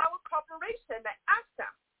and our corporation, they ask them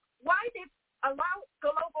why they allow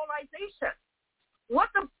globalization.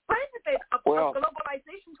 What's the benefit of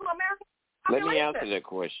globalization to American population? Let me answer that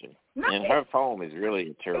question. Nothing. And her phone is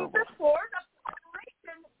really terrible. It's for the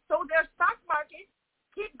corporation, so their stock market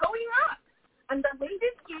keep going up. And the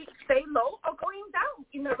wages stay low or going down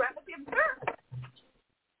in the relative terms.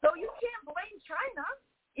 So you can't blame China.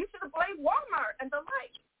 You should blame Walmart and the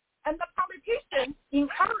like. And the politicians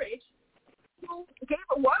encourage to give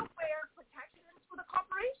welfare protection to the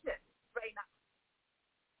corporation right now.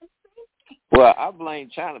 Well, I blame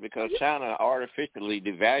China because China artificially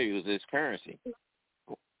devalues its currency.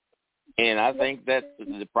 And I think that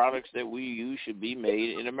the products that we use should be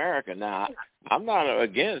made in America. Now, I'm not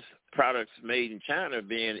against products made in China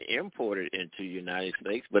being imported into the United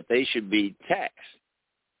States, but they should be taxed,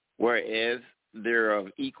 whereas they're of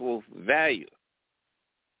equal value.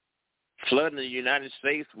 Flooding the United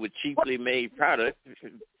States with cheaply made products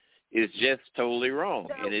is just totally wrong,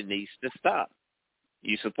 and it needs to stop.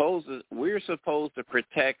 We're supposed to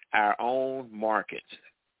protect our own markets.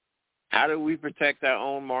 How do we protect our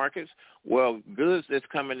own markets? Well, goods that's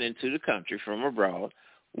coming into the country from abroad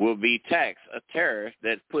will be taxed, a tariff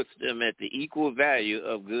that puts them at the equal value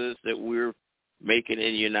of goods that we're making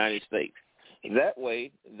in the United States. That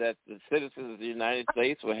way that the citizens of the United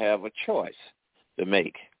States will have a choice to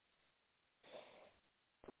make.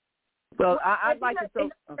 Well, I'd like to throw...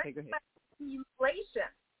 Okay, go ahead. Inflation,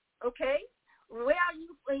 okay? Who is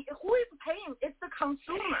paying? It's the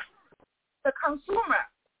consumer. The consumer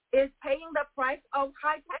is paying the price of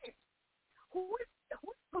high tax.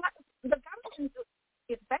 The government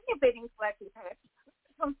is benefiting flexi tax. The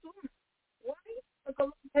consumer. Why?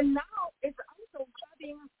 And now it's also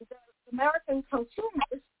robbing the American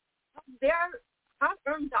consumers of their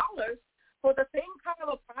hard-earned dollars for the same kind of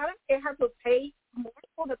a product. They have to pay more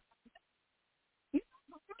for the product.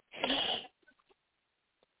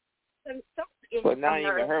 But not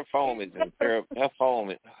even her phone is in her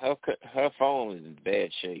phone is in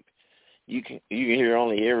bad shape. You can hear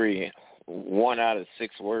only every 1 out of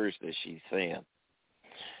 6 words that she's saying.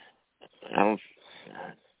 I don't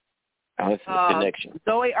see the connection.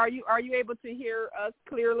 Zoe, are you able to hear us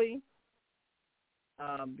clearly?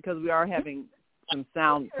 Because we are having some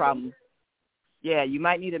sound problems. Yeah, you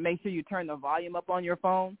might need to make sure you turn the volume up on your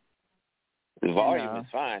phone. The volume is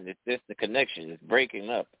fine. It's just the connection is breaking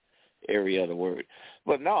up every other word.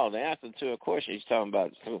 But no, the answer to a question she's talking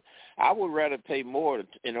about. So I would rather pay more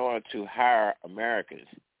in order to hire Americans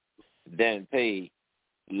than pay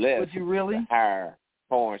less to hire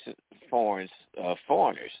foreigners.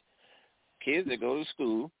 kids that go to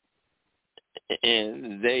school,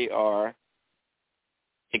 and they are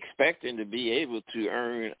expecting to be able to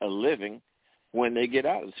earn a living when they get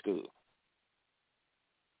out of school.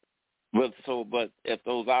 But if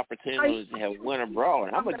those opportunities have went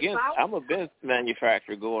abroad, I'm against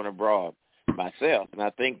manufacturer going abroad myself, and I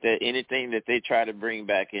think that anything that they try to bring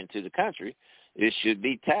back into the country, it should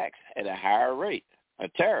be taxed at a higher rate, a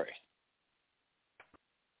tariff.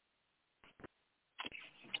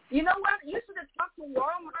 You know what? You should talk to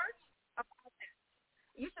Walmart about that.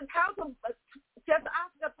 You should tell them, just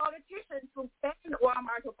ask the politicians to ban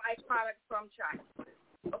Walmart to buy products from China.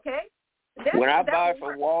 Okay? When I buy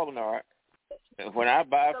from Walmart,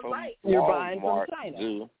 you're buying from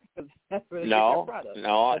China. No,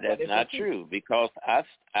 that's not true, because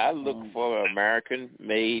I look for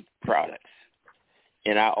American-made products,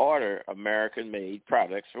 and I order American-made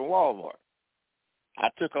products from Walmart. I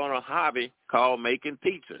took on a hobby called making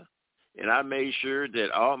pizza, and I made sure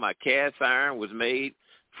that all my cast iron was made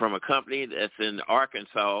from a company that's in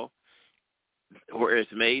Arkansas, where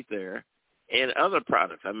it's made there, and other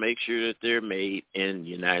products. I make sure that they're made in the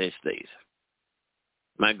United States.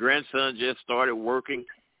 My grandson just started working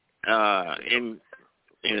in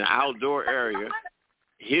an outdoor area.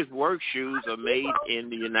 His work shoes are made in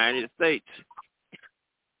the United States.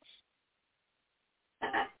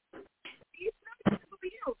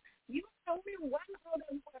 You told me one out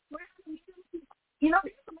of you know,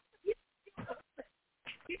 there's a lot of people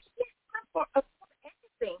you can't afford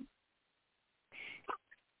anything.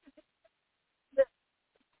 The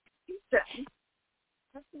future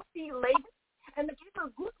has to be labor and to give a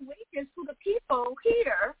good wages to the people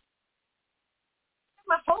here.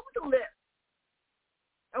 Have a home to live.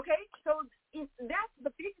 Okay, so that's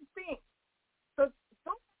the biggest thing. So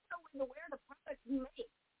don't know where the product is made.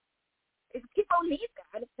 If people need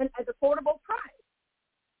that and at affordable price,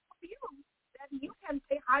 that you can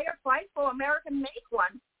pay higher price for American-made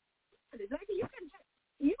one. You can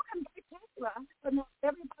buy Tesla, but not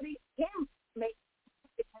everybody can make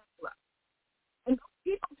Tesla. And those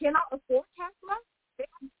people cannot afford Tesla. They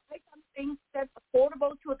can buy something that's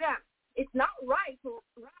affordable to them. It's not right to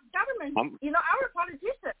government. Our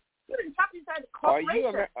politicians shouldn't talk inside the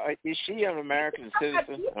corporation. Is she an American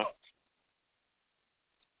citizen?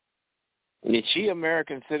 Is she an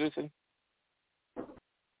American citizen?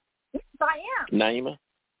 Yes, I am. Naimah?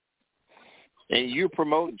 And you're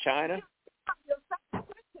promoting China?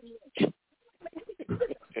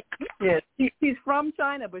 Yes, she's from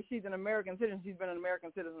China, but she's an American citizen. She's been an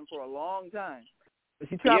American citizen for a long time. But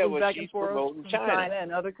she travels back and forth from China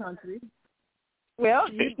and other countries. Well,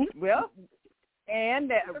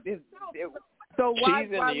 so why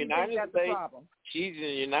she's in the United States. She's in the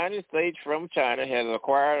United States from China, has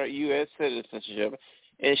acquired a U.S. citizenship,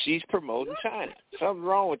 and she's promoting China. Something's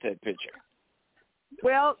wrong with that picture.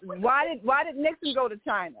 Well, why did Nixon go to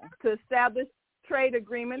China? To establish trade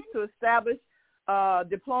agreements, to establish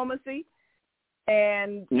diplomacy,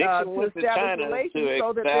 and to establish relations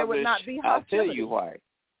so that there would not be hostility. I'll tell you why.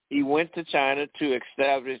 He went to China to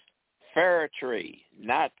establish fair trade,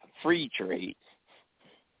 not free trade.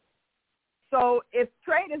 So if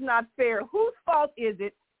trade is not fair, whose fault is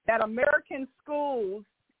it that American schools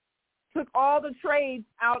took all the trades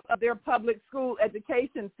out of their public school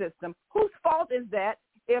education system? Whose fault is that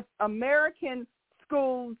if American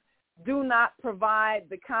schools do not provide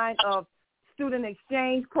the kind of student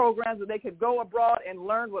exchange programs where they could go abroad and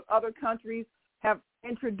learn what other countries have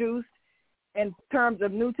introduced in terms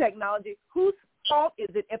of new technology? Whose fault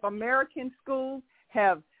is it if American schools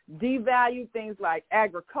have devalue things like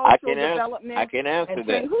agricultural development? I can answer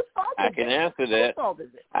that. Whose fault is I can answer that. Whose fault is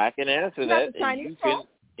it? I can answer that,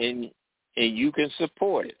 and you can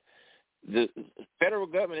support it. The federal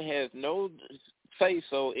government has no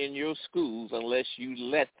say-so in your schools unless you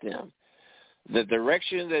let them. The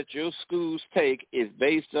direction that your schools take is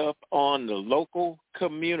based up on the local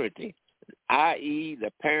community, i.e.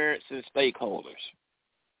 the parents and stakeholders.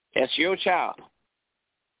 That's your child.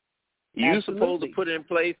 You're supposed to put in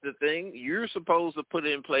place the thing. You're supposed to put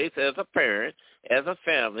in place as a parent, as a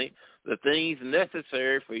family, the things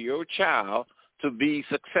necessary for your child to be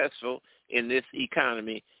successful in this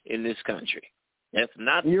economy, in this country. That's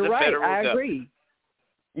not the federal government. I agree.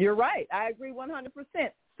 You're right. I agree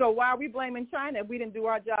 100%. So why are we blaming China if we didn't do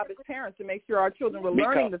our job as parents to make sure our children were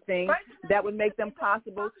learning the things that would make them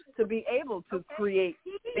possible to be able to create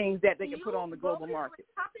things that they can put on the global market?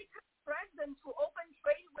 President to open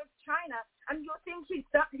trade with China, and you think he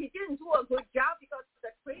didn't do a good job because the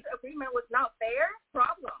trade agreement was not fair?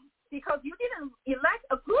 Problem. Because you didn't elect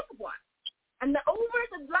a good one. And over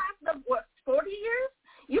the last, 40 years,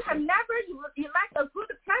 you have never elect a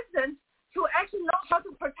good president to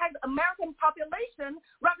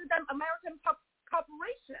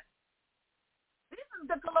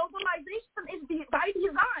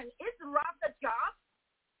designed is to rob the jobs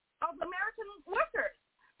of American workers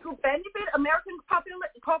to benefit American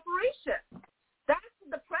corporations. That's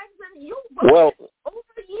the president you voted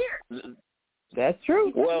over the years. That's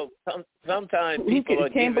true. Well, sometimes people are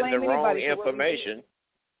given the wrong information.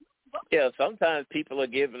 Yeah, sometimes people are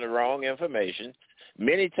given the wrong information.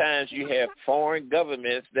 Many times you have foreign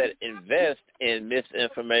governments that invest in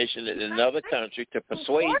misinformation in another country to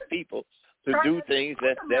persuade people to do things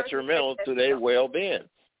that's detrimental to their well-being.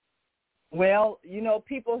 Well,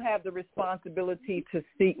 people have the responsibility to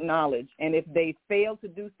seek knowledge, and if they fail to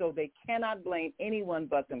do so, they cannot blame anyone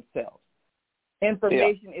but themselves.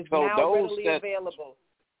 Information is now readily available.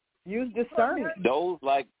 Use discernment. Those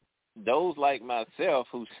like myself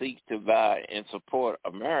who seek to buy and support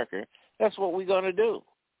America, that's what we're going to do.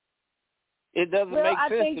 It doesn't make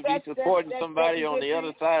sense to be supporting somebody on the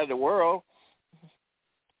other side of the world.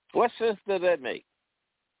 What sense does that make?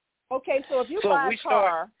 Okay, so if you buy a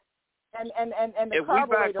car and the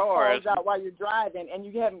carburetor falls out while you're driving and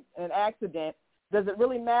you have an accident, does it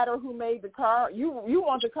really matter who made the car? You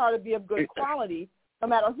want the car to be of good quality no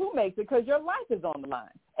matter who makes it because your life is on the line.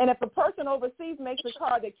 And if a person overseas makes a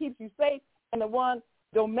car that keeps you safe and the one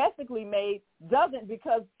domestically made doesn't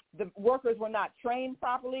because the workers were not trained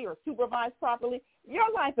properly or supervised properly,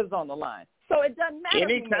 your life is on the line. So it doesn't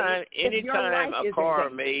matter. Anytime a car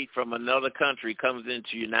made from another country comes into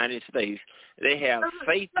the United States, they have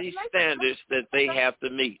safety standards that they have to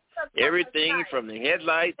meet. Everything from the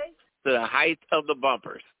headlights to the height of the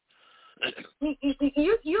bumpers. You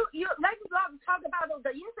let's talk about the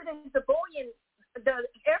incident, the Boeing, the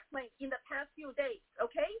airplane in the past few days.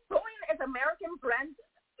 Okay, Boeing is American brand,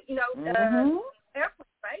 airplane,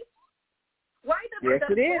 right? Why yes,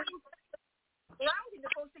 it is. Grounded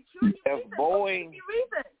for security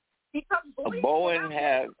reasons? Because Boeing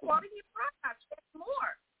has quality products and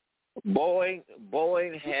more.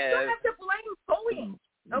 Boeing has. You don't have to blame Boeing.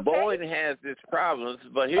 Okay? Boeing has its problems,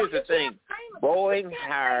 but here's the thing: Boeing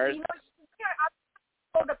hires.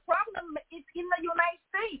 So the problem is in the United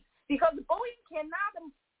States because Boeing cannot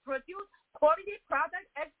produce quality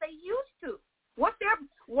products as they used to. Why?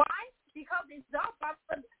 Because it's all about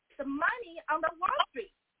the money on the Wall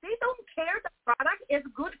Street. They don't care the product is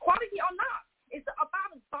good quality or not. It's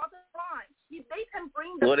about the bottom line. If they can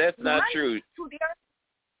bring the that's not money true. to their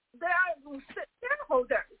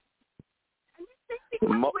shareholders.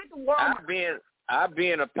 And I've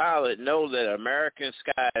been a pilot, know that American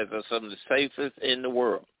skies are some of the safest in the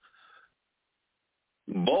world.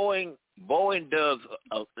 Boeing does,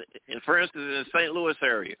 for instance, in the St. Louis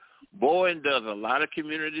area, Boeing does a lot of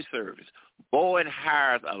community service. Boeing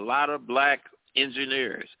hires a lot of black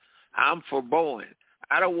engineers. I'm for Boeing.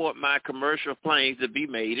 I don't want my commercial planes to be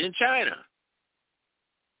made in China.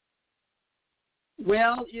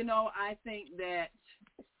 Well, I think that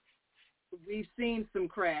we've seen some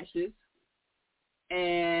crashes,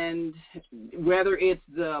 and whether it's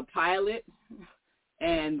the pilot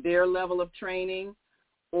and their level of training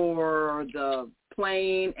or the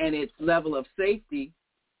plane and its level of safety,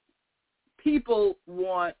 people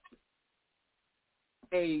want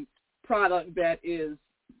a product that is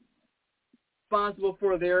responsible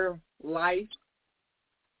for their life,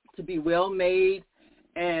 to be well made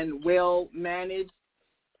and well managed,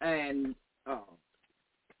 and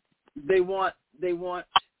they want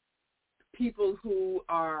people who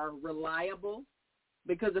are reliable.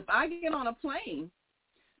 Because if I get on a plane,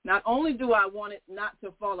 not only do I want it not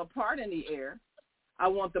to fall apart in the air, I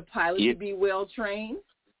want the pilot to be well trained,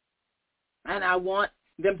 and I want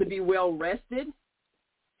them to be well rested,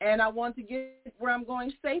 and I want to get where I'm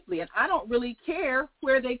going safely. And I don't really care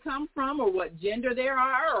where they come from or what gender they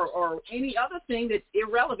are or any other thing that's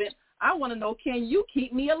irrelevant. I want to know, can you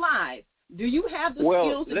keep me alive? Do you have the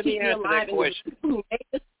skills to keep me alive? And the people who make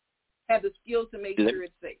this have the skills to make sure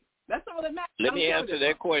it's safe. That's all that matters. Let me answer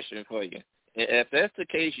that question for you. If that's the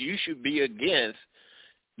case, you should be against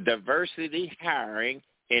diversity hiring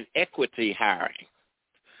and equity hiring.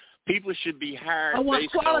 People should be hired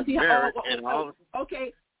based on merit and all.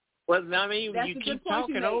 Okay. Well, I mean, you keep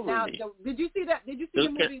talking over me. Did you see that? Did you see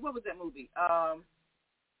the movie? What was that movie?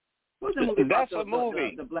 What was the movie? That's a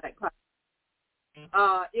movie. The Black Cloud.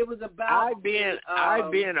 It was about. I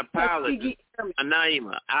being a pilot,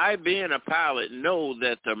 Naimah. I being a pilot know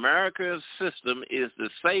that the American system is the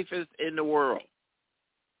safest in the world.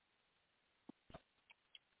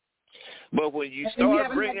 But when you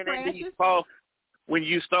start bringing in these false,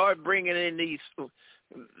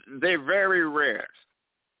 they're very rare.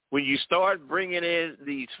 When you start bringing in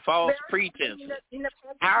these false pretenses,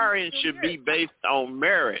 hiring should be based on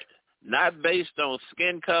merit, not based on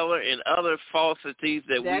skin color and other falsities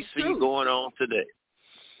that we see going on today.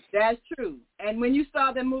 That's true. And when you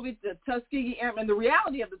saw the movie, the Tuskegee Airmen, the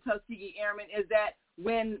reality of the Tuskegee Airmen is that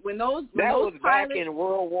when those was pilots back in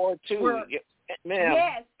World War II. Ma'am,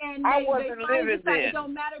 yes, and I they wasn't living then. It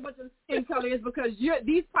don't matter what the skin color is because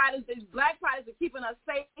these pilots, these black pilots, are keeping us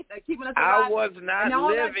safe. They're keeping us alive. I was not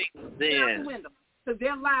living then. Because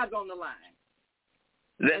their lives on the line.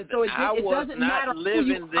 And so it was doesn't not matter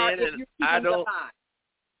living who you are then, if and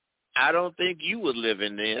I don't think you were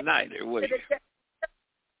living then either, were you?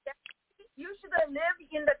 You should live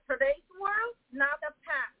in the today's world, not the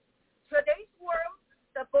past. Today's world,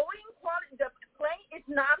 the Boeing quality, the plane is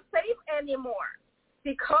not safe anymore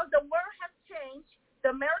because the world has changed. The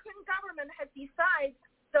American government has decided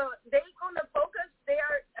they're going to focus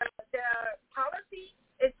their policy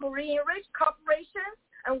is to re-enrich corporations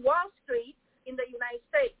and Wall Street in the United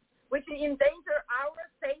States, which endanger our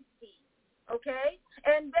safety. Okay?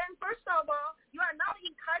 And then, first of all, you are not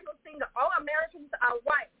entitled to think that all Americans are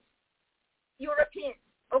white. Europeans,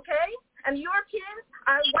 okay? And Europeans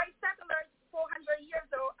are white settlers 400 years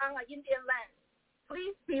old on Indian land.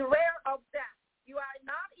 Please beware of that. You are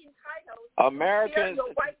not entitled Americans, to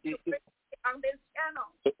your white on this channel.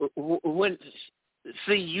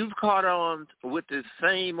 See, you've caught on with the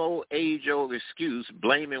same old age-old excuse,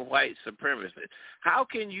 blaming white supremacy. How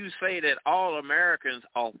can you say that all Americans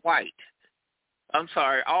are white? I'm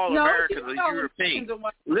sorry, all Americans are European.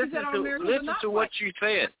 Listen to what you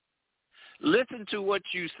said. Listen to what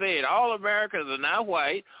you said. All Americans are not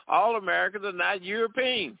white. All Americans are not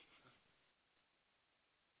European.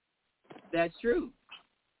 That's true.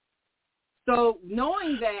 So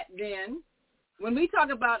knowing that, then, when we talk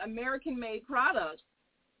about American-made products,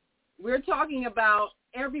 we're talking about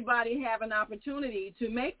everybody have an opportunity to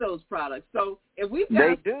make those products. So if we've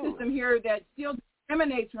got a system here that still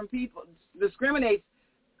discriminates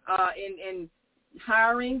in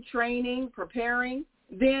hiring, training, preparing,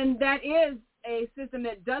 then that is a system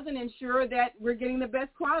that doesn't ensure that we're getting the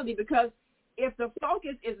best quality, because if the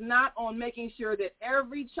focus is not on making sure that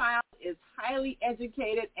every child is highly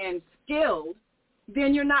educated and skilled,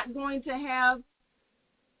 then you're not going to have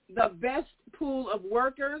the best pool of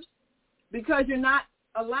workers because you're not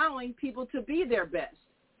allowing people to be their best.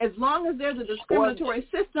 As long as there's a discriminatory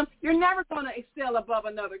system, you're never going to excel above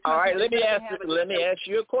another country. All right, let me ask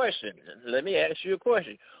you a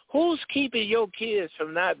question. Who's keeping your kids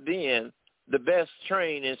from not being the best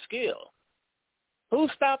trained and skilled?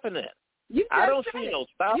 Who's stopping that? I don't see no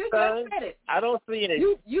stop sign. I don't see any.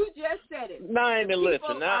 You just said it. Naimah,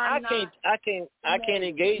 listen. Now I can't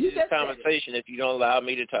engage in this conversation if you don't allow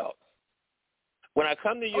me to talk. When I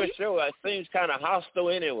come to your show, it seems kind of hostile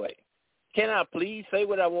anyway. Can I please say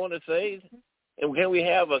what I want to say? And can we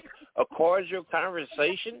have a cordial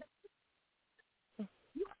conversation?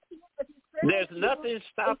 There's nothing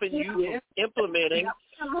stopping you from implementing.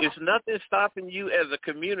 There's nothing stopping you as a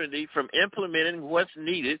community from implementing what's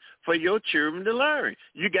needed for your children to learn.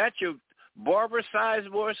 You got your Barbara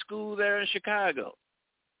Sizemore School there in Chicago.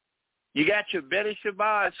 You got your Betty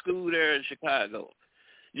Shabazz School there in Chicago.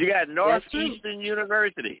 You got Northeastern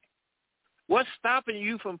University. What's stopping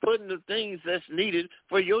you from putting the things that's needed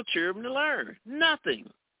for your children to learn? Nothing.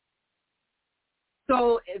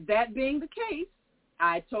 So that being the case,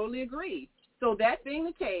 I totally agree. So that being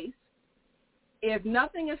the case, if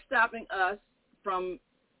nothing is stopping us from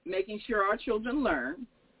making sure our children learn,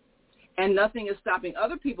 and nothing is stopping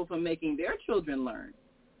other people from making their children learn,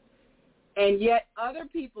 and yet other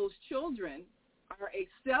people's children are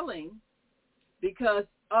excelling because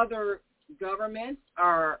other governments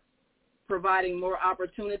are providing more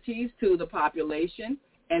opportunities to the population,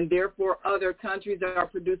 and therefore other countries are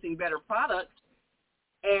producing better products,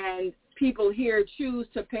 and people here choose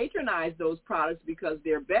to patronize those products because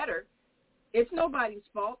they're better, it's nobody's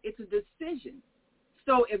fault. It's a decision.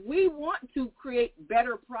 So if we want to create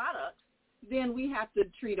better products, then we have to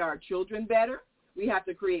treat our children better. We have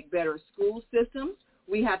to create better school systems.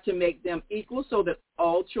 We have to make them equal so that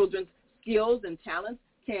all children's skills and talents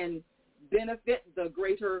can benefit the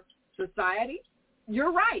greater society.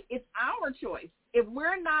 You're right. It's our choice. If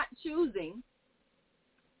we're not choosing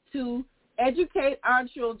to educate our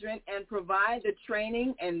children and provide the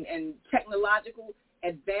training and technological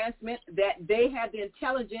advancement that they have the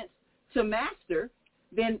intelligence to master,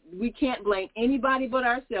 then we can't blame anybody but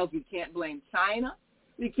ourselves. We can't blame China.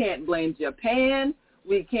 We can't blame Japan.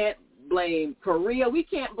 We can't blame Korea. We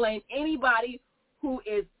can't blame anybody who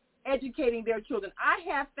is educating their children. I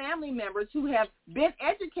have family members who have been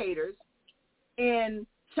educators in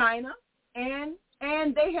China, and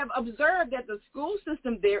they have observed that the school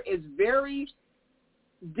system there is very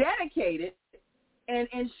dedicated in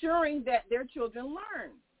ensuring that their children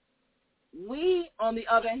learn. We, on the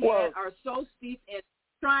other hand, are so steeped in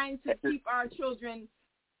trying to keep our children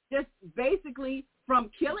just basically from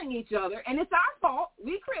killing each other. And it's our fault.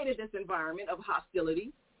 We created this environment of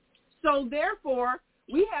hostility. So therefore,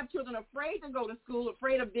 we have children afraid to go to school,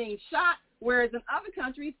 afraid of being shot, whereas in other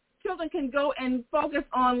countries, children can go and focus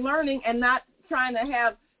on learning and not trying to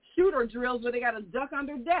have shooter drills where they got to duck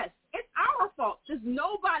under desks. It's our fault. There's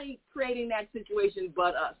nobody creating that situation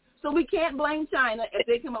but us. So we can't blame China if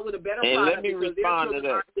they come up with a better product. Let me respond to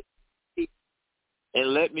that.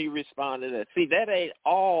 And let me respond to that. See, that ain't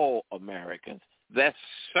all Americans. That's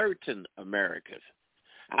certain Americans.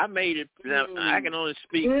 I made it. Now, I can only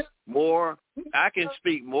speak more. I can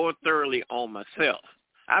speak more thoroughly on myself.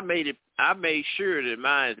 I made sure that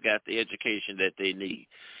mine's got the education that they need.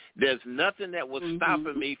 There's nothing that was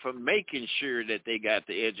stopping me from making sure that they got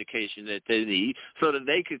the education that they need so that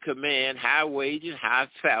they could command high wages, high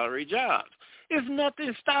salary jobs. There's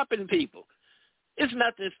nothing stopping people. It's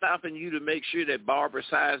nothing stopping you to make sure that Barbara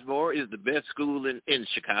Sizemore is the best school in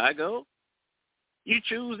Chicago. You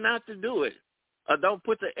choose not to do it or don't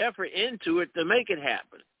put the effort into it to make it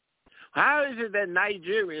happen. How is it that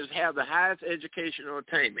Nigerians have the highest educational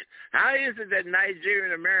attainment? How is it that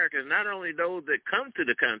Nigerian Americans, not only those that come to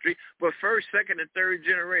the country, but first, second, and third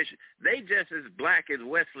generation, they just as black as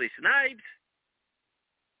Wesley Snipes?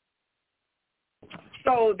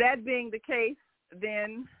 So that being the case,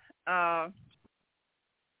 then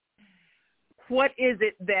what is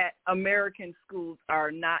it that American schools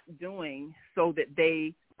are not doing so that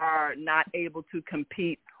they are not able to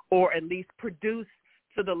compete or at least produce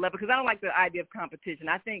to the level? Because I don't like the idea of competition.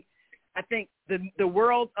 I think the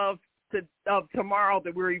world of tomorrow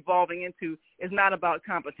that we're evolving into is not about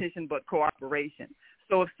competition but cooperation.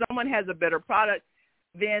 So if someone has a better product,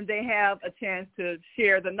 then they have a chance to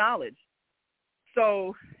share the knowledge.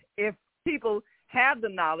 So if people have the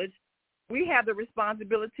knowledge, we have the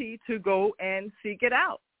responsibility to go and seek it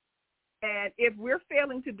out. And if we're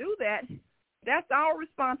failing to do that, that's our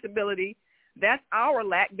responsibility. That's our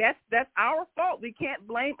lack. That's our fault. We can't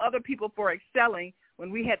blame other people for excelling when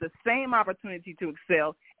we had the same opportunity to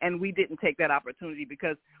excel and we didn't take that opportunity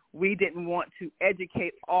because we didn't want to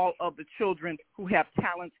educate all of the children who have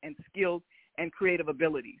talents and skills and creative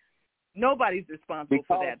abilities. Nobody's responsible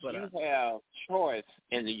for that but us. You have choice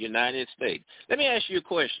in the United States. Let me ask you a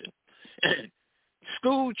question.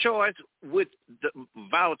 School choice with the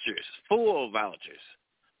vouchers, full vouchers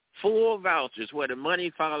where the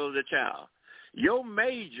money follows the child. Your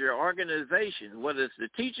major organization, whether it's the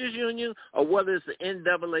teachers union or whether it's the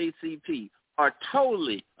NAACP, are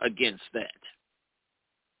totally against that.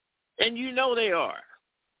 And you know they are.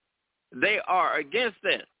 They are against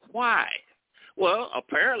that. Why? Well,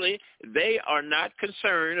 apparently they are not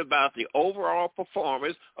concerned about the overall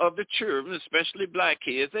performance of the children, especially black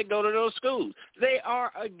kids that go to those schools. They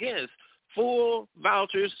are against full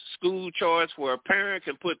vouchers, school choice, where a parent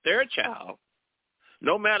can put their child,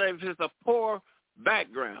 no matter if it's a poor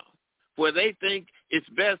background, where they think it's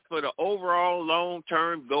best for the overall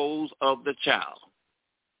long-term goals of the child.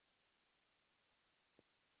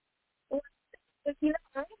 You know,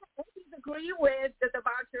 I disagree with the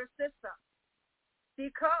voucher system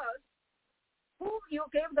because who you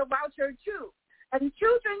gave the voucher to, and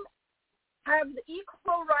children have the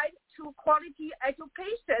equal right to quality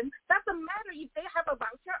education. Doesn't matter if they have a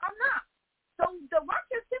voucher or not. So the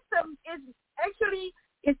voucher system is actually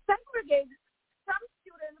segregated some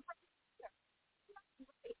students from others.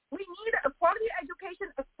 We need a quality education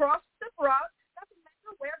across the board. Doesn't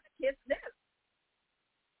matter where the kids live.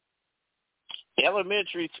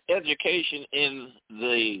 Elementary education in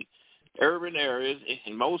the urban areas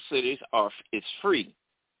in most cities it's free.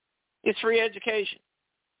 It's free education.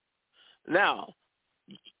 Now,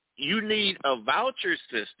 you need a voucher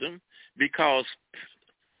system because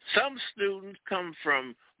some students come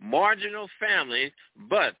from marginal families,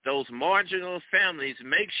 but those marginal families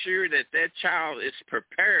make sure that that child is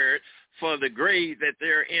prepared for the grade that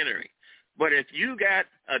they're entering. But if you got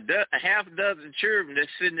a half dozen children that's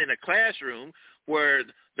sitting in a classroom where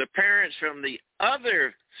the parents from the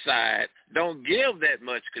other side don't give that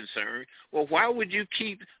much concern, well, why would you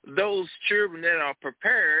keep those children that are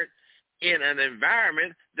prepared in an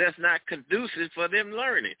environment that's not conducive for them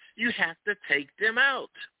learning? You have to take them out.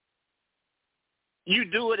 You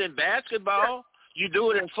do it in basketball. You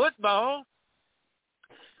do it in football.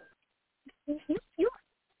 You are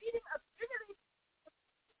creating a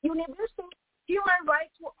universal human right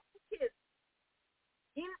to all kids.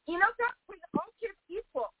 In order for all kids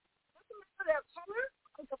equal, doesn't matter their color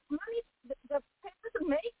or the money the parents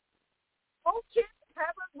make, all kids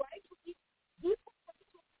have a right to equal.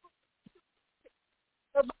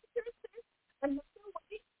 The voucher system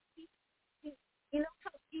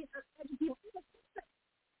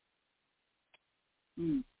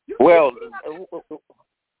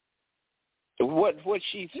what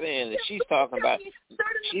she's saying is she's talking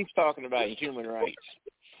about human rights.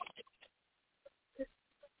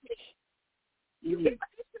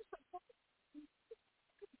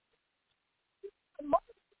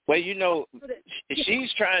 Well, you know,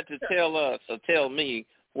 she's trying to tell us or tell me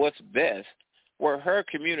what's best, where her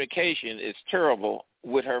communication is terrible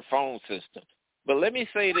with her phone system. But let me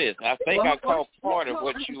say this. I think I caught part of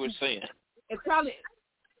what you were saying. It's probably...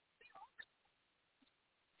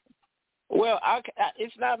 Well,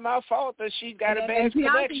 it's not my fault that she got a bad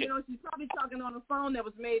connection. You know, she's probably talking on a phone that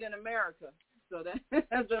was made in America. So that's what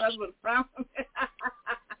the problem is.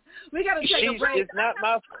 We got to take a break. It's not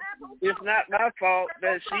my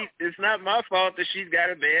fault that she's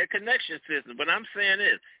got a bad connection system. But I'm saying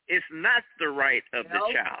this: it's not the right of the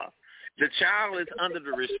child. The child is under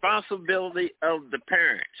the responsibility of the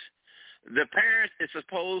parents. The parent is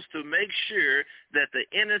supposed to make sure that the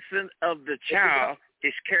innocence of the child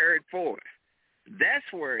is carried forward.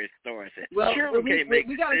 That's where it starts at. Well,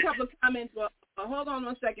 we got a couple of comments. Well, hold on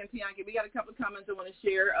 1 second, Bianca. We got a couple of comments I want to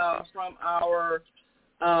share from our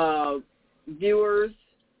viewers,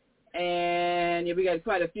 and we got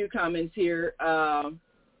quite a few comments here.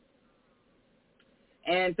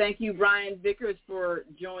 And thank you, Brian Vickers, for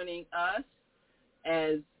joining us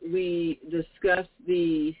as we discuss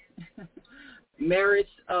the merits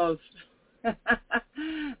of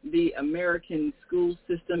the American school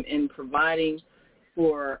system in providing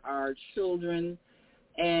for our children.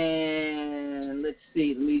 And let's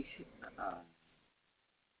see, I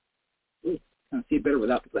see it better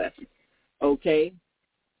without the glasses. Okay.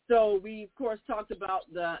 So we, of course, talked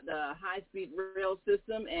about the high-speed rail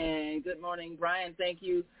system. And good morning, Brian. Thank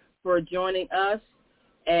you for joining us.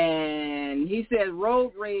 And he said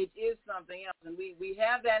road rage is something else. And we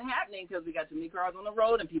have that happening because we got too many cars on the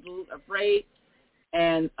road and people are afraid.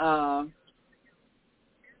 And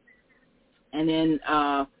then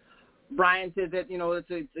Brian said that, you know,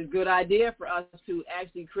 it's a good idea for us to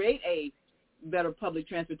actually create a better public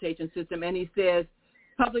transportation system. And he says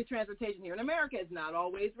public transportation here in America is not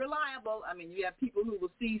always reliable. I mean, you have people who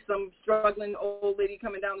will see some struggling old lady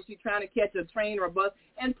coming down the street trying to catch a train or a bus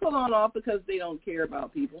and pull on off because they don't care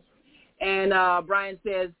about people. And Brian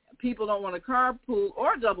says people don't want to carpool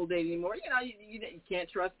or double date anymore. You know, you can't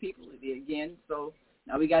trust people again. So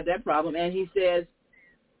now we got that problem. And he says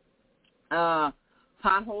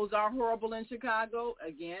potholes are horrible in Chicago.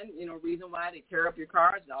 Again, you know, reason why they tear up your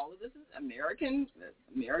cars. All of this is American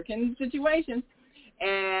situation.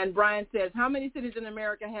 And Brian says, how many cities in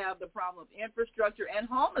America have the problem of infrastructure and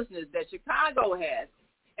homelessness that Chicago has?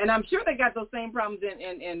 And I'm sure they got those same problems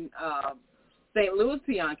in St. Louis,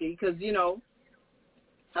 Bianca, because, you know,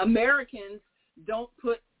 Americans don't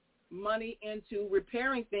put money into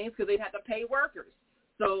repairing things because they have to pay workers.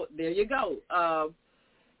 So there you go.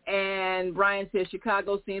 And Brian says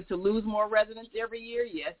Chicago seems to lose more residents every year.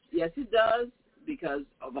 Yes, it does, because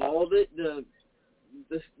of all the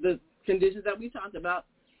conditions that we talked about.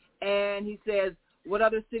 And he says, what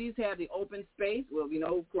other cities have the open space? Well, we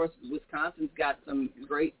know, of course, Wisconsin's got some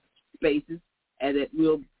great spaces, and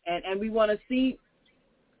and we want to see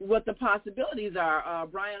what the possibilities are.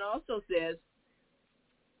 Brian also says,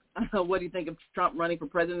 what do you think of Trump running for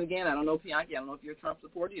president again? I don't know, Bianca. I don't know if you're a Trump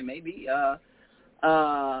supporter. You may be.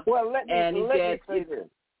 Well, let me say this.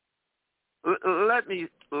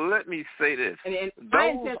 Let me say this. And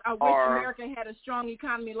Brian says, I wish America had a strong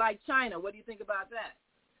economy like China. What do you think about that?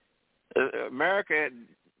 America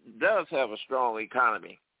does have a strong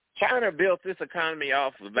economy. China built this economy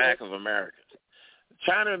off the back of Americans.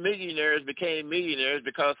 China millionaires became millionaires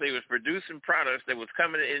because they was producing products that was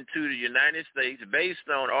coming into the United States based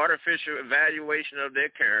on artificial evaluation of their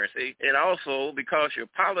currency, and also because your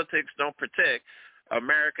politics don't protect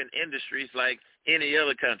American industries like any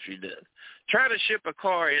other country does. Try to ship a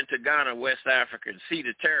car into Ghana, West Africa, and see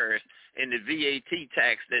the tariffs and the VAT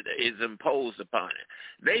tax that is imposed upon it.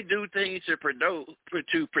 They do things to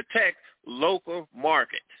protect local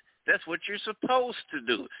markets. That's what you're supposed to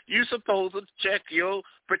do. You're supposed to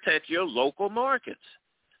protect your local markets.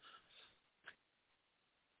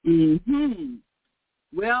 Mm-hmm.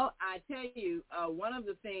 Well, I tell you, one of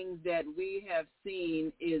the things that we have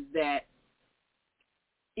seen is that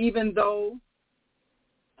even though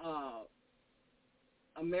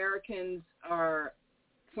Americans are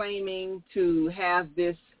claiming to have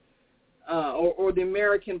this, or the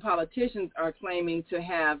American politicians are claiming to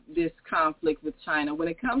have this conflict with China, when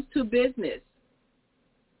it comes to business,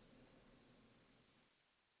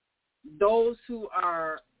 those who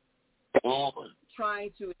are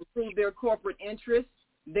trying to improve their corporate interests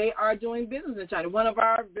they are doing business in China. One of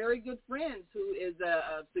our very good friends who is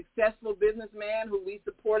a successful businessman who we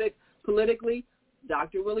supported politically,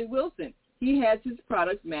 Dr. Willie Wilson, he has his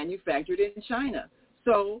products manufactured in China.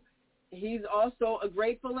 So he's also a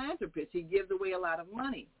great philanthropist. He gives away a lot of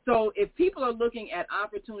money. So if people are looking at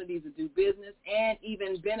opportunities to do business and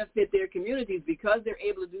even benefit their communities because they're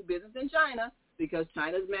able to do business in China, because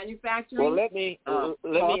China's manufacturing. Well, let me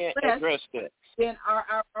address that. Then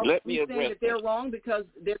are we saying that they're wrong because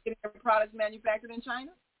they're getting their products manufactured in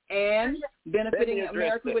China and benefiting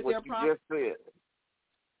America with their products? You just said.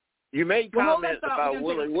 You made comments about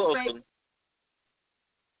Willie Wilson.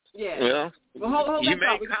 Yeah. Well, hold you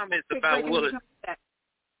made comments about Willie.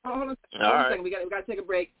 Hold on a second. We got to take a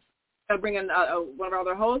break. Got to bring in one of our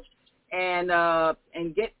other hosts and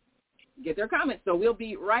get their comments. So we'll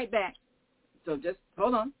be right back. So just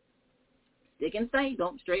hold on. Stick and stay.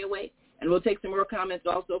 Don't stray away. And we'll take some more comments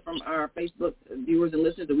also from our Facebook viewers and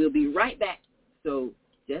listeners, and we'll be right back. So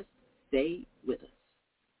just stay with us.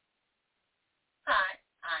 Hi,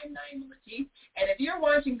 I'm Naimah Latif, and if you're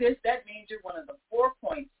watching this, that means you're one of the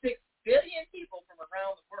 4.6 billion people from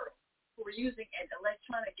around the world who are using an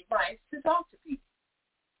electronic device to talk to people.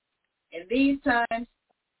 In these times,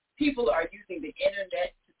 people are using the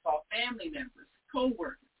internet to call family members,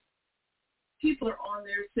 co-workers. People are on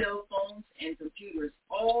their cell phones and computers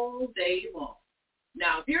all day long.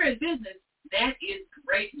 Now, if you're in business, that is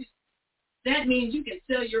great news. That means you can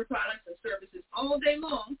sell your products and services all day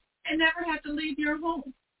long and never have to leave your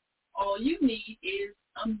home. All you need is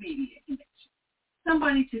a media connection,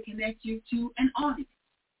 somebody to connect you to an audience.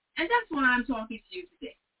 And that's why I'm talking to you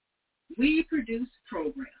today. We produce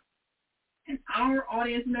programs, and our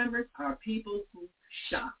audience members are people who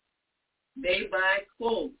shop. They buy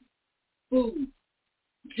clothes, food,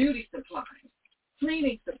 beauty supplies,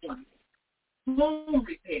 cleaning supplies, home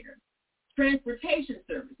repair, transportation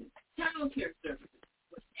services, child care services,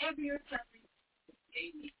 whatever you're selling,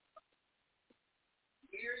 they need.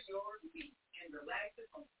 We're your lead and relax at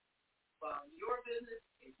home while your business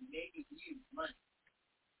is making you money.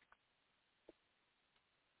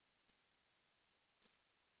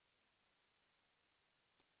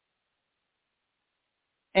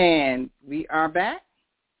 And we are back.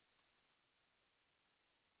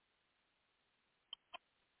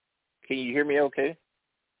 Can you hear me okay?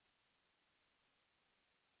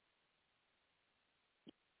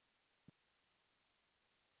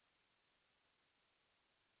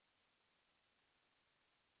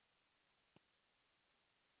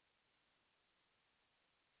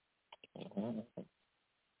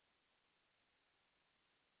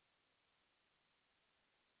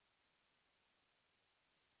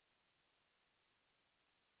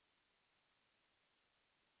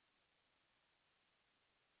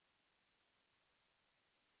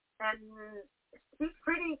 And speaks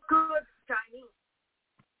pretty good Chinese.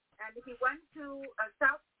 And he went to a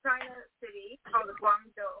South China city called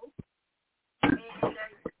Guangzhou, and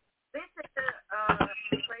visited a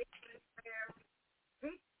place where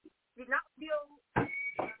he did not feel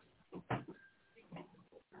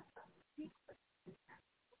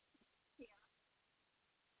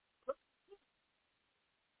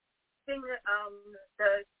the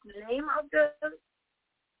name of the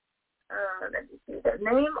let me see. The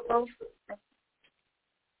name of the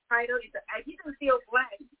title is I Didn't Feel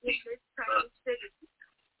Black in This Chinese City.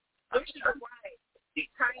 This is why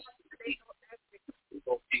China they don't Africa.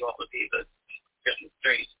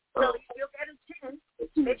 So if you get a chance,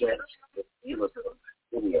 maybe look at YouTube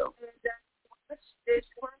and watch this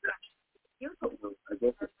program. YouTube. I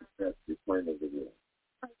guess that's the point of the video.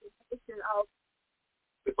 Presentation of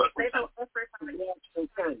little effort on the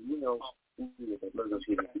sometimes, you know,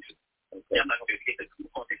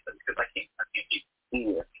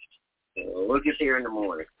 yeah. We'll get there in the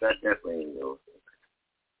morning. That definitely ain't yours.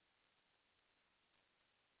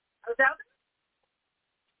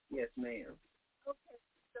 Yes, ma'am. Okay.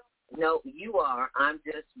 No, you are. I'm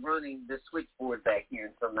just running the switchboard back here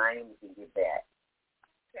until Naimah can get back.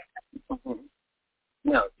 Okay.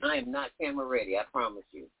 No, I am not camera ready. I promise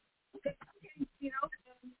you. Okay. You know,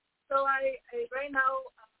 so I right now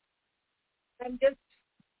I'm just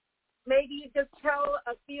maybe just tell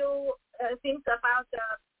a few things about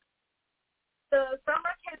the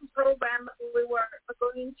summer camp program we were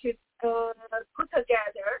going to put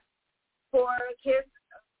together for kids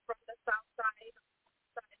from the south side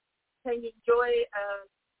can enjoy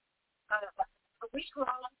a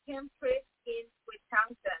week-long camp trip in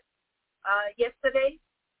Wisconsin. Yesterday,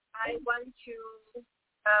 I went to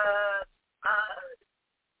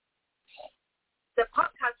the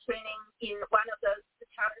podcast training in one of the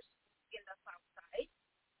charter schools in the south side.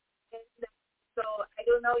 And so I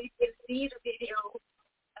don't see the video,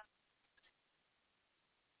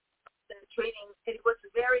 the training. It was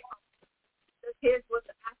very awesome. The kids was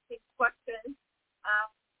asking questions,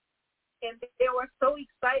 and they were so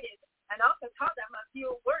excited. And also taught them a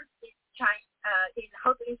few words in Chinese, in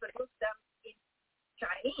how to introduce them in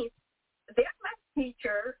Chinese. Their math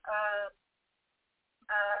teacher,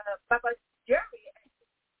 Papa Jerry,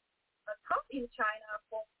 taught in China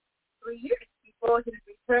for 3 years before he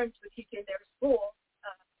returned to teach in their school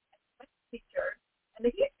as a math teacher.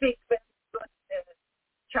 And he speaks very good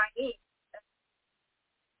Chinese.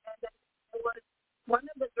 And there was one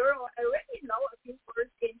of the girls, I already know a few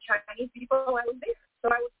words in Chinese before I was there. So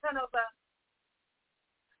I was kind of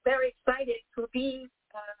very excited to be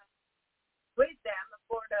with them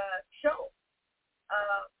for the show.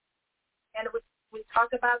 And we talk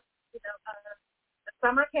about, the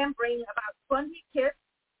summer camp bring about 20 kids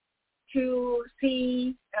to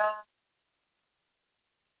see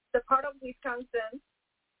the part of Wisconsin,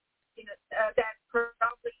 that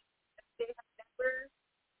probably they have never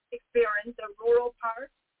experienced the rural part.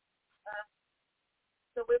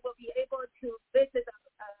 So we will be able to visit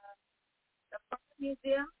the park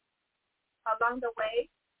museum along the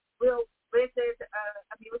way. We'll visit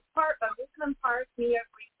amusement park near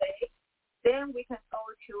Green Bay. Then we can go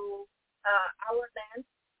to our land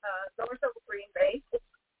north of Green Bay.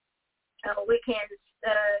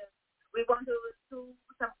 We want to do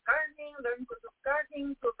some gardening, learn to do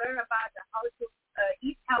gardening, to learn about how to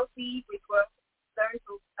eat healthy. We will learn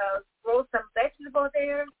to grow some vegetables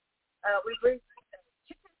there. We raise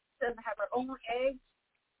chickens and have our own eggs.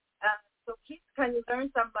 So kids can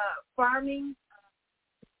learn some farming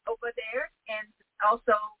over there, and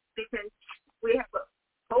also we have a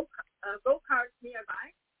go-kart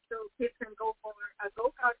nearby, so kids can go for a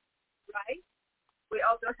go-kart ride. We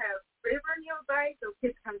also have river nearby, so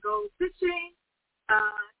kids can go fishing,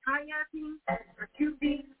 kayaking, or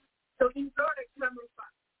tubing. So enjoy the summer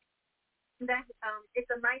fun. That it's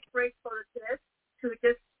a nice break for the kids to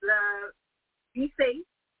just be safe,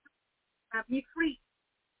 be free.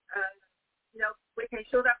 We can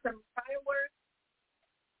shoot up some fireworks,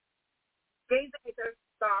 gaze at the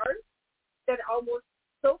stars that are almost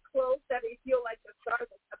so close that they feel like the stars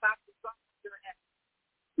are about to drop on your head.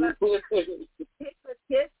 But take the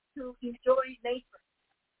kids to enjoy nature.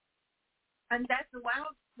 And that's one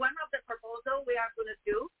of the proposals we are going to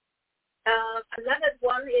do. Another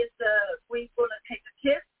one is we're going to take the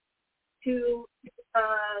kids to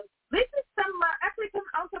visit some African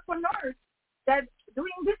entrepreneurs that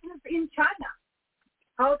doing business in China.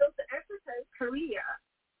 How those African Korea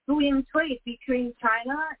doing trade between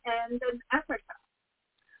China and Africa.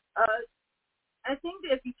 I think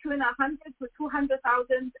there's between 100 to 200,000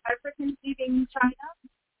 Africans living in China.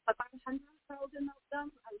 About 100,000 of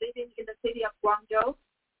them are living in the city of Guangzhou.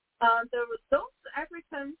 Those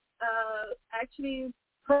Africans actually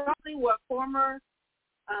probably were former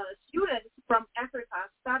students from Africa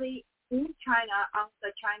studying in China on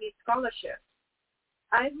the Chinese scholarship.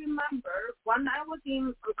 I remember when I was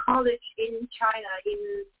in college in China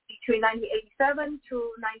in between 1987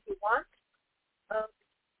 to 91,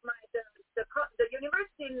 the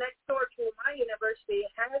university next door to my university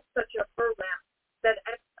has such a program that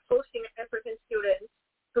hosting African students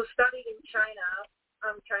to study in China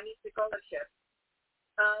on Chinese scholarship.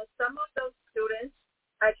 Some of those students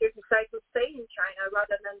actually decide to stay in China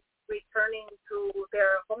rather than returning to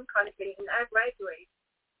their home country and graduate.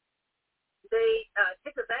 They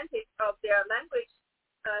take advantage of their language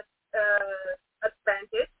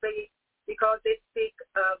advantage because they speak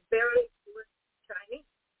very good Chinese,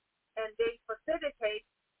 and they facilitate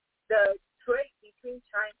the trade between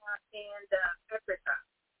China and Africa.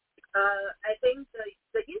 I think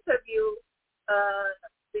the interview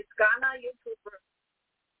this Ghana YouTuber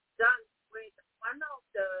done with one of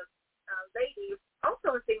the ladies,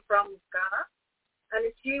 also I think from Ghana, and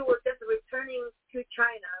she was just returning to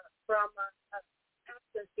China from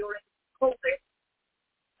absence during COVID,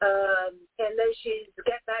 and then she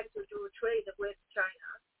get back to do trade with China.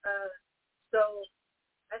 So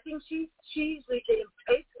I think she's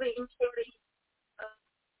basically importing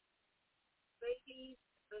babies.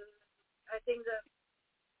 I think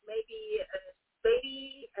maybe a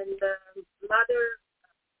baby and the mother.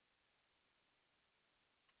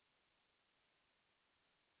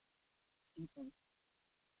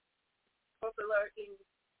 Popular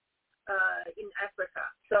in Africa.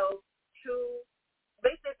 So to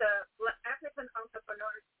visit the African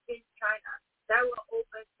entrepreneurs in China, that will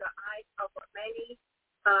open the eyes of many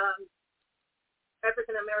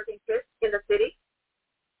African American kids in the city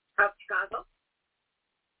of Chicago.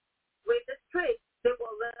 With this trade, they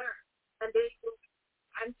will learn, and they will,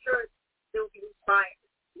 I'm sure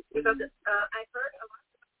because I heard a lot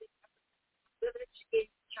about the village in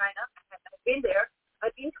China. I've been there.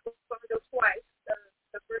 I've been to Florida twice.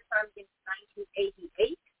 The first time in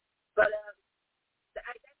 1988, but at that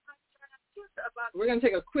time, China just about. We're going to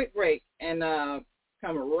take a quick break and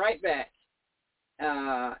come right back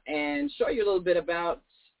and show you a little bit about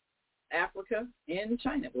Africa and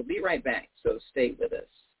China. We'll be right back, so stay with us.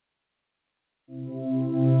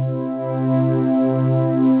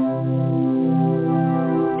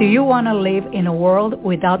 Do you want to live in a world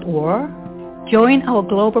without war? Join our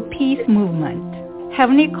global peace movement.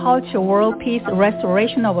 Heavenly Culture World Peace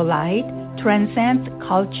Restoration of Light transcends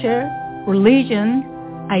culture, religion,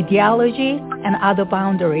 ideology, and other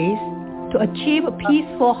boundaries to achieve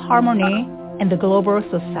peaceful harmony in the global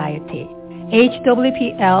society.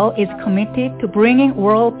 HWPL is committed to bringing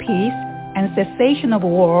world peace and cessation of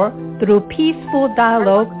war through peaceful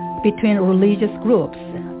dialogue between religious groups.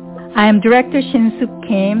 I am Director Shin-Suk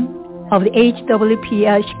Kim of the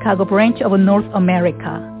HWPL Chicago branch of North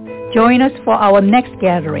America. Join us for our next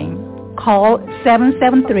gathering. Call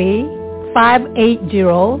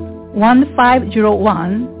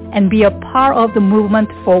 773-580-1501 and be a part of the movement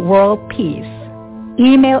for world peace.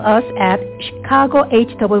 Email us at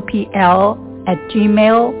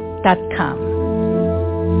chicagohwpl@gmail.com.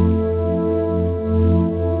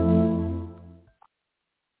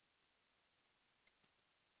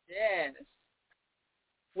 Yes.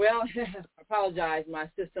 Well, I apologize. My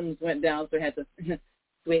systems went down, so I had to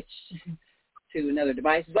switch to another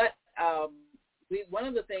device. But one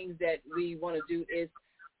of the things that we want to do is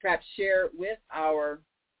perhaps share with our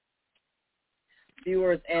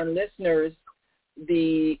viewers and listeners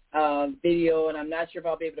the video, and I'm not sure if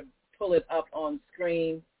I'll be able to pull it up on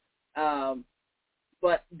screen,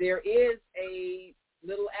 but there is a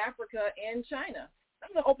little Africa in China.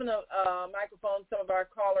 I'm going to open a microphone to some of our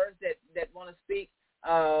callers that want to speak.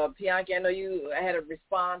 Bianca, I know you had a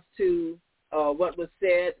response to what was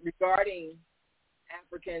said regarding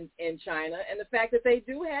Africans in China and the fact that they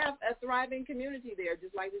do have a thriving community there,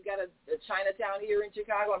 just like we've got a Chinatown here in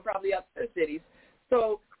Chicago and probably other cities.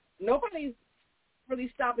 So nobody's really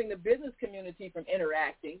stopping the business community from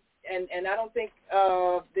interacting, and I don't think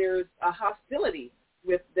there's a hostility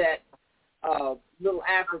with that little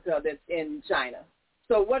Africa that's in China.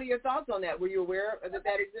 So what are your thoughts on that? Were you aware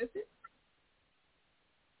that existed?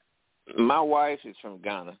 My wife is from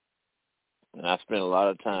Ghana, and I spent a lot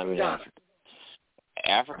of time in Africa.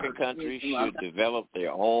 African countries should develop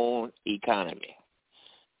their own economy.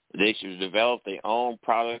 They should develop their own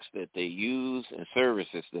products that they use and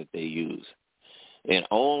services that they use, and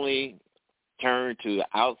only turn to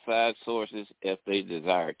outside sources if they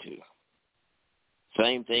desire to.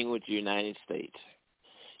 Same thing with the United States.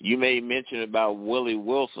 You made mention about Willie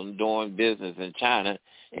Wilson doing business in China,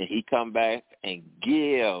 and he come back and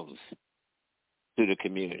gives to the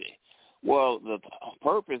community. Well, the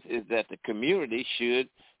purpose is that the community should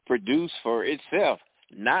produce for itself,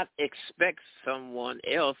 not expect someone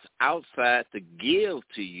else outside to give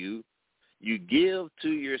to you. You give to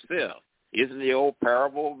yourself. Isn't the old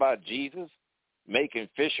parable about Jesus making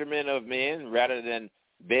fishermen of men rather than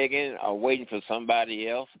begging or waiting for somebody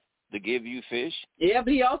else to give you fish? Yeah,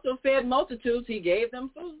 but he also fed multitudes. He gave them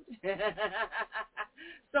food.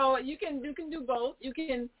 So you can do both. You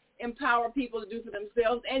can empower people to do for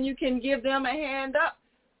themselves, and you can give them a hand up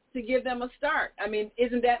to give them a start. I mean,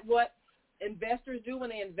 isn't that what investors do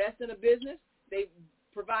when they invest in a business? They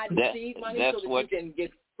provide the seed money so that you can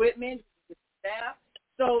get equipment, get staff.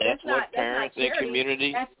 So that's not parents and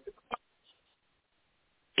community.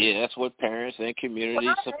 That's what parents and community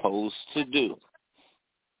are supposed to do.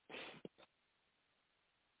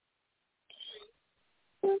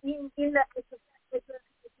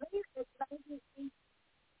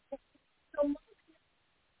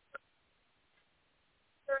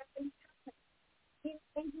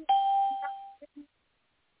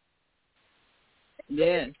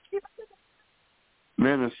 Yes.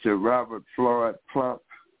 Minister Robert Floyd Plump.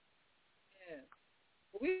 Yes.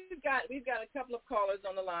 We've got a couple of callers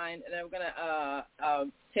on the line, and I'm going to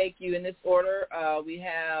take you in this order. We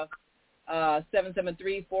have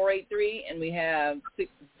 773-483, and we have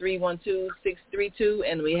 312-632,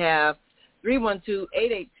 and we have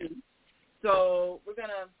 312-882. So we're going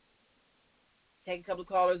to take a couple of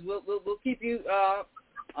callers. We'll keep you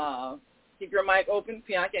keep your mic open,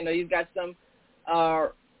 Bianca. I know you've got some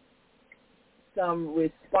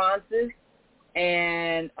responses,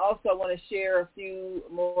 and also I want to share a few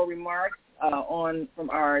more remarks from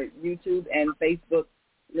our YouTube and Facebook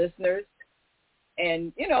listeners.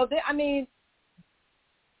 And you know, this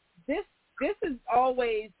is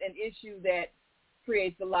always an issue that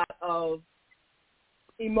creates a lot of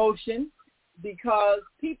emotion, because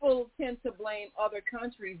people tend to blame other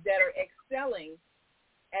countries that are excelling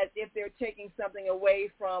as if they're taking something away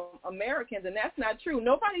from Americans, and that's not true.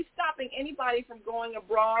 Nobody's stopping anybody from going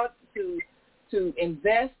abroad to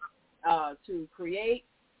invest, to create,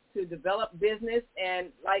 to develop business. And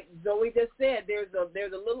like Zoe just said, there's a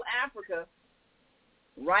little Africa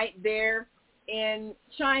right there in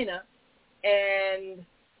China, and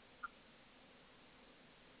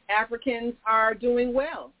Africans are doing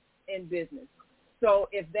well in business. So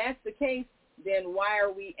if that's the case, then why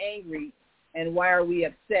are we angry and why are we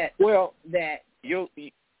upset that your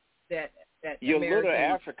American, little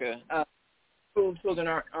Africa children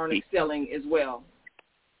aren't excelling as well?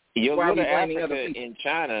 Your little Africa in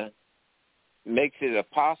China makes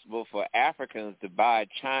it possible for Africans to buy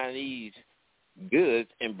Chinese goods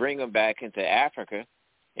and bring them back into Africa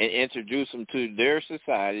and introduce them to their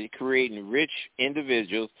society, creating rich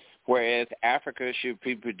individuals, whereas Africa should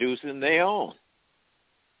be producing their own.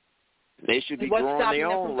 They should be growing their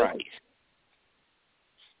own rice.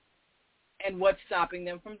 And what's stopping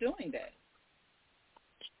them from doing that?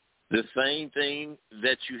 The same thing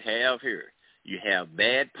that you have here. You have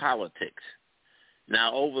bad politics.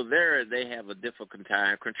 Now, over there, they have a difficult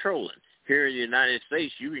time controlling. Here in the United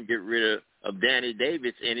States, you can get rid of Danny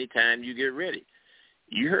Davis anytime you get ready.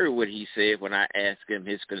 You heard what he said when I asked him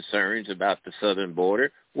his concerns about the southern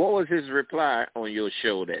border. What was his reply on your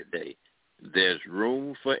show that day? There's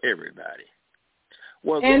room for everybody.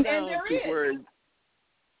 Well, and there is.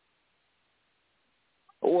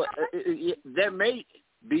 There may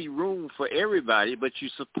be room for everybody, but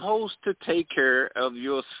you're supposed to take care of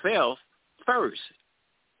yourself first.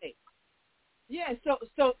 Yeah,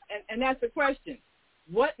 so that's the question.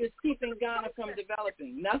 What is keeping Ghana from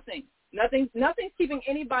developing? Nothing's keeping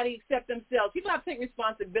anybody except themselves. People have to take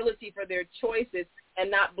responsibility for their choices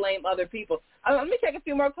and not blame other people. Let me take a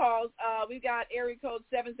few more calls. We've got area code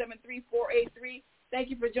 773-483. Thank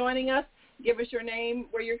you for joining us. Give us your name,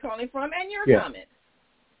 where you're calling from, and your comment.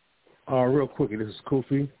 Real quickly, this is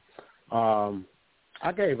Kofi.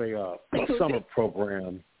 I gave a summer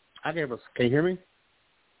program. Can you hear me?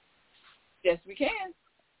 Yes, we can.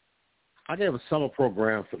 I gave a summer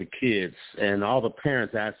program for the kids, and all the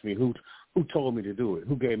parents asked me who told me to do it,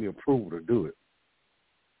 who gave me approval to do it.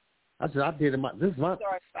 I said, I did it. This is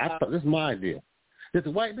my idea. Did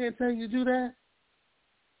the white man tell you to do that?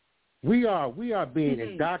 We are being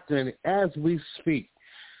indoctrinated as we speak.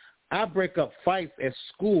 I break up fights at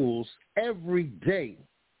schools every day.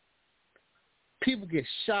 People get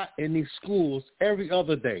shot in these schools every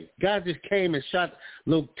other day. Guys just came and shot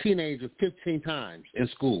little teenagers 15 times in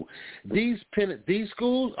school. These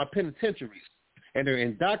schools are penitentiaries, and they're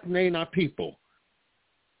indoctrinating our people.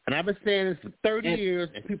 And I've been saying this for 30 years,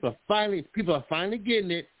 and people are finally getting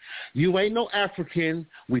it. You ain't no African.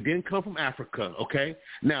 We didn't come from Africa, okay?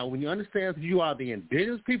 Now, when you understand that you are the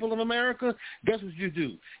indigenous people of America, guess what you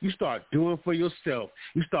do? You start doing for yourself.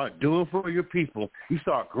 You start doing for your people. You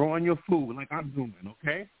start growing your food like I'm doing,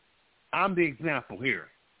 okay? I'm the example here.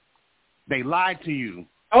 They lied to you.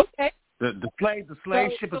 Okay. The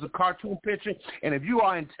slave ship is a cartoon picture, and if you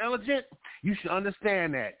are intelligent, you should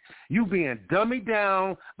understand that. You being dummied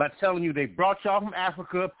down by telling you they brought y'all from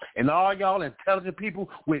Africa, and all y'all intelligent people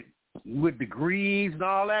with degrees and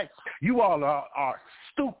all that, you all are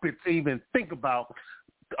stupid to even think about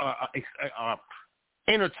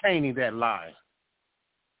entertaining that lie.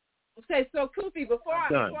 Okay, so Kofi, before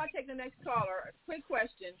I take the next caller, a quick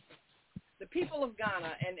question. The people of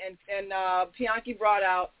Ghana, and Pianki brought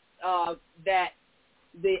out that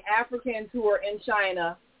the Africans who are in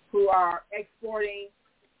China who are exporting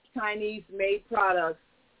Chinese-made products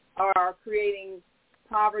are creating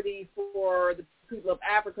poverty for the people of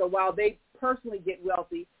Africa while they personally get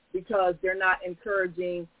wealthy because they're not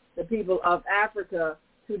encouraging the people of Africa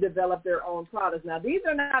to develop their own products. Now, these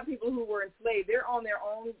are not people who were enslaved. They're on their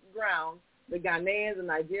own ground, the Ghanaians, the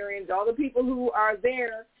Nigerians, all the people who are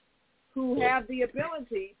there who have the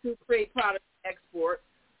ability to create product export.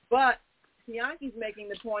 But Bianchi's making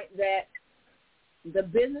the point that the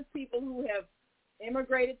business people who have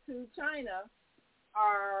immigrated to China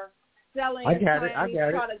are selling Chinese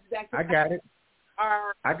products back to Africa.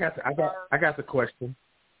 I got the question.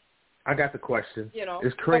 You know,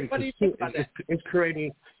 it's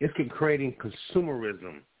creating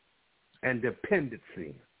consumerism and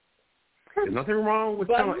dependency. There's nothing wrong with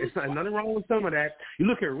nothing wrong with some of that. You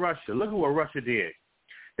look at Russia. Look at what Russia did.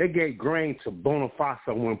 They gave grain to Bonaparte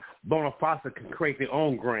when Bonaparte can create their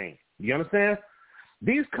own grain. You understand?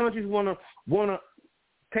 These countries want to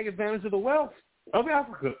take advantage of the wealth of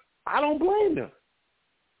Africa. I don't blame them.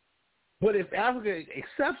 But if Africa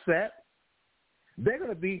accepts that, they're going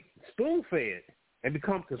to be spoon-fed and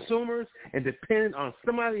become consumers and dependent on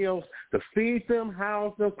somebody else to feed them,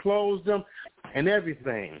 house them, clothe them, and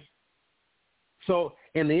everything. So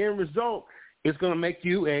in the end result, it's going to make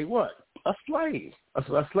you a what? A slave. A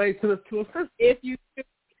slave to a system. If you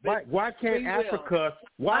why can't Africa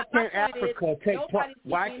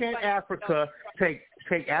take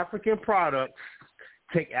African products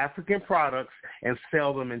and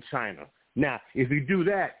sell them in China? Now, if you do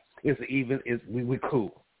that, we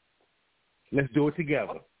cool. Let's do it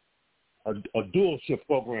together. A dualship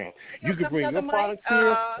program. You can bring your products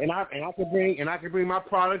here, and I can bring my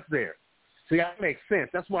products there. See, that makes sense.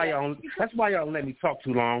 That's why y'all let me talk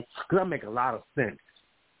too long, because I make a lot of sense.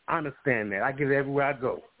 I understand that. I get it everywhere I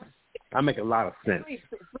go. I make a lot of sense.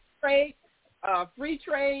 Free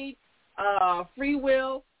trade, free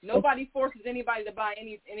will. Nobody forces anybody to buy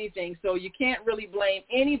anything, so you can't really blame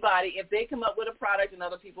anybody if they come up with a product and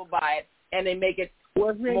other people buy it and they make it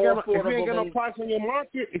more affordable. If you ain't got no products in your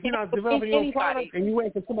market, if you're not developing your product and you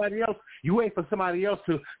wait for somebody else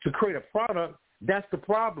to create a product, that's the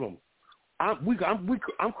problem. I'm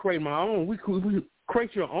creating my own. We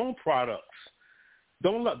create your own products.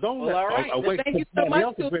 Don't wait for somebody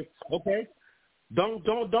else to create. Okay. Don't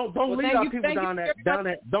lead our people down that.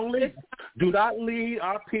 Do not lead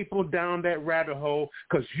our people down that rabbit hole,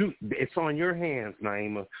 because it's on your hands,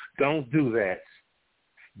 Naimah. Don't do that.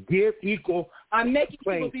 Give equal. I'm making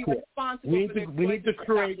people be responsible. We need to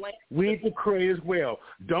create as well.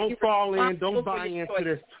 Don't fall in. Don't buy into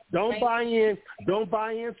this. Don't buy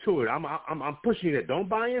into it. I'm pushing it. Don't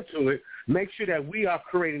buy into it. Make sure that we are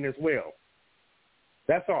creating as well.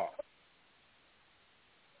 That's all.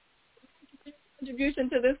 Contribution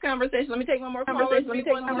to this conversation. Let me take one more call.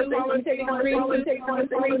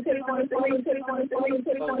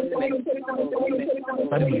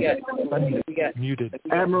 Muted.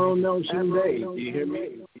 Admiral Nelson Day. Do you hear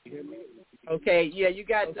me? Okay. Yeah, you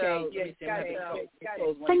got.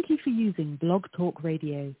 Thank you for using Blog Talk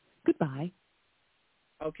Radio. Goodbye.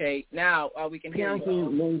 Okay. Now we can hear you.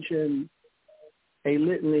 Bianchi mentioned a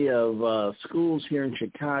litany of schools here in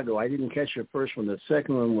Chicago. I didn't catch your first one. The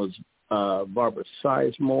second one was Barbara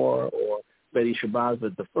Sizemore or Betty Shabazz,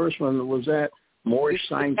 but the first one was at Moorish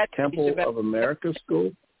Science Temple of America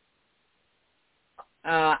School.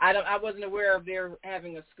 I wasn't aware of their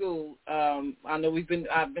having a school. I know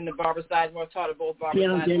I've been to Barbara Sizemore, taught at both Barbara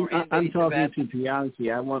Sizemore and I'm Betty talking Shabazz. to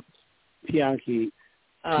Bianchi. I want Bianchi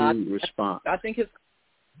to respond. I think his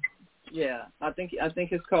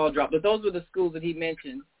call dropped. But those were the schools that he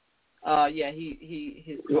mentioned.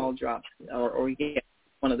 His call dropped, or he gave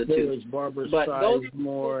one of the two. There was Barbara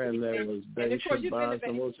Sizemore, and there was Betty Shabazz.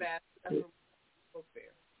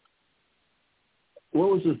 What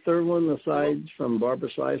was the third one aside from Barbara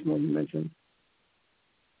Sizemore you mentioned?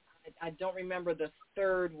 I don't remember the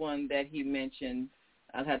third one that he mentioned.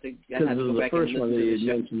 I'd have to go the back first and one listen that to you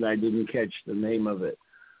mentioned, I didn't catch the name of it.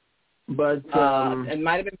 But it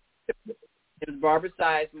might have been. It was Barbara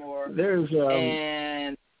Sizemore. There's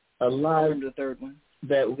and a lot the third one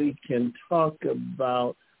that we can talk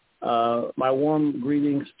about. My warm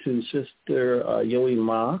greetings to Sister Zoe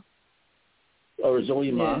Ma, or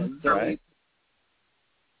Zoe Ma, right?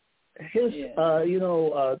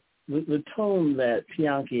 The tone that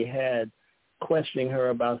Bianchi had questioning her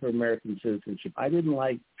about her American citizenship, I didn't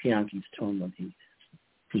like Bianchi's tone when he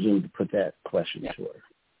presumed to put that question to her.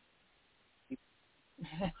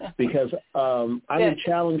 Because I would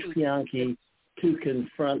challenge Bianchi to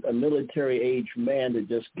confront a military-age man that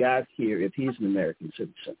just got here if he's an American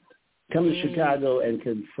citizen. Come to Chicago and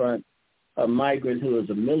confront a migrant who is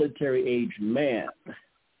a military-age man.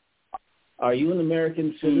 Are you an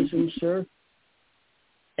American citizen, sir?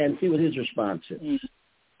 And see what his response is.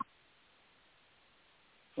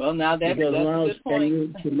 Well, now that's a good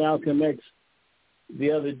point. To Malcolm X, the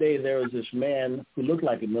other day there was this man who looked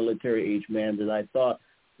like a military-age man that I thought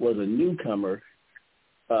was a newcomer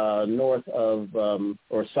north of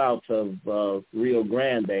or south of Rio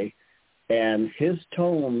Grande, and his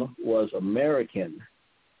tone was American,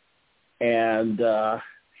 and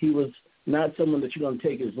he was not someone that you're going to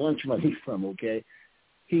take his lunch money from, okay?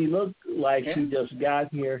 He looked like he just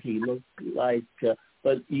got here. He looked like,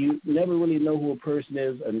 but you never really know who a person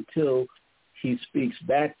is until he speaks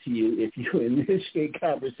back to you if you initiate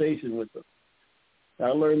conversation with them. I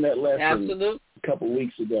learned that lesson a couple of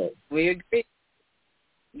weeks ago. We agree.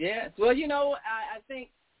 Yes. Well, I think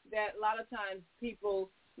that a lot of times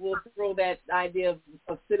people will throw that idea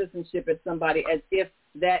of citizenship at somebody as if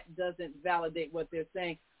that doesn't validate what they're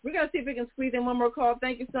saying. We're going to see if we can squeeze in one more call.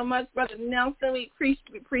 Thank you so much, Brother Nelson. We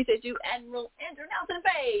appreciate you, Admiral Andrew Nelson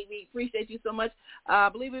Bay. We appreciate you so much. I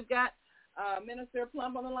believe we've got Minister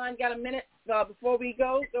Plum on the line. Got a minute before we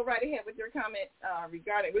go? Go right ahead with your comment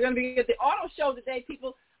regarding. We're going to be at the auto show today.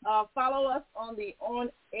 People follow us on the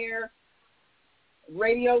on-air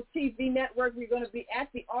radio TV network. We're going to be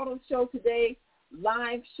at the auto show today,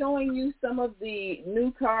 live, showing you some of the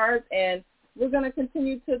new cars, and we're going to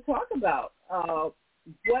continue to talk about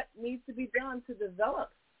what needs to be done to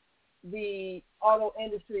develop the auto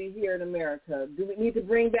industry here in America. Do we need to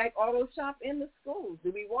bring back auto shop in the schools?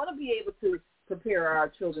 Do we want to be able to prepare our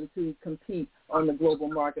children to compete on the global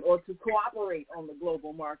market or to cooperate on the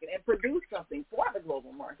global market and produce something for the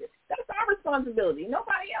global market? That's our responsibility,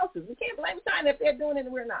 nobody else's. We can't blame China if they're doing it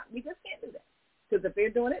and we're not. We just can't do that. Because if they're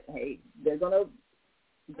doing it, hey, they're going to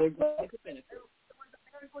benefit.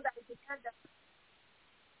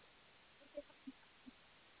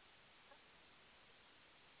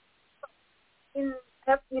 In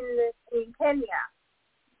Kenya,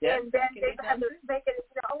 and then they have to make it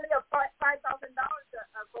only $5,000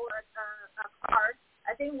 for a car.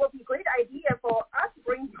 I think it would be a great idea for us to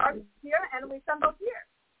bring cars here and we assemble here.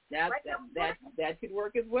 That could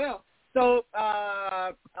work as well. So,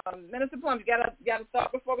 Minister Plum, you got a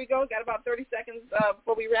thought before we go? Got about 30 seconds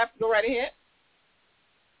before we wrap. Go right ahead.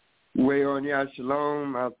 Way on ya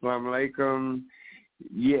shalom, assalamu alaikum.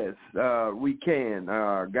 Yes, we can.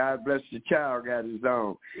 God bless the child, got his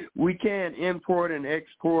own. We can import and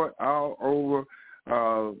export all over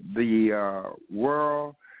the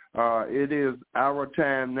world. It is our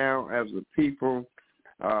time now as a people.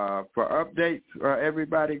 For updates,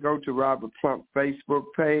 everybody go to Robert Plump Facebook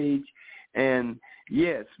page. And,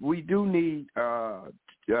 yes, we do need,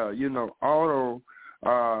 auto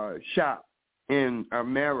shop in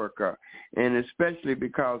America, and especially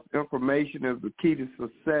because information is the key to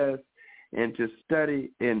success, and to study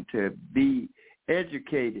and to be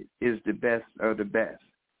educated is the best of the best.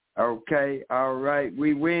 Okay, all right,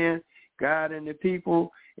 we win, God and the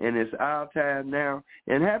people, and it's our time now.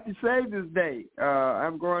 And happy Savior's Day.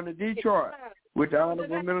 I'm going to Detroit with the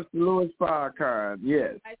Honorable Minister Louis Farrakhan,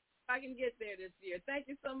 yes. I can get there this year. Thank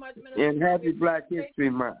you so much, Minister. And happy Black History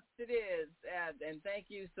Month. It is, and thank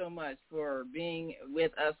you so much for being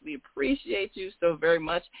with us. We appreciate you so very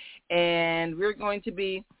much, and we're going to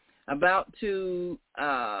be about to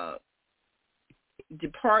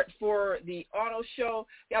depart for the auto show.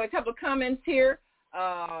 Got a couple of comments here.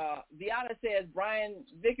 Viana says, Brian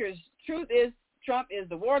Vickers, truth is Trump is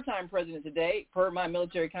the wartime president today, per my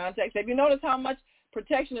military contacts. Have you noticed how much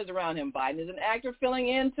protection is around him? Biden is an actor filling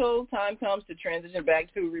in till time comes to transition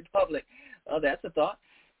back to republic. Oh, that's a thought.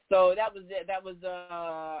 So that was it. That was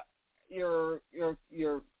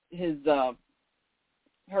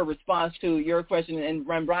her response to your question.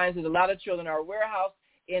 And Brian says a lot of children are warehoused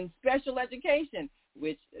in special education,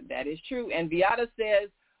 which that is true. And Beata says,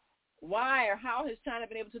 why or how has China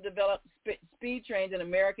been able to develop speed trains and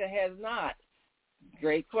America has not?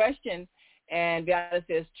 Great question. And Beata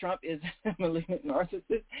says Trump is a malignant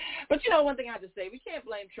narcissist. But, one thing I have to say, we can't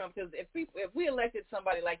blame Trump because if we elected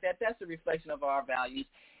somebody like that, that's a reflection of our values.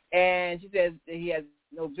 And she says he has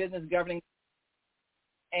no business governing.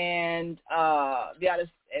 And Beata,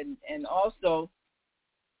 and also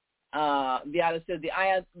Beata said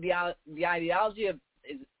the ideology of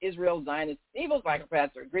Israel Zionist evil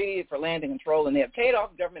psychopaths are greedy for land and control, and they have paid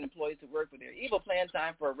off government employees to work with their evil plan.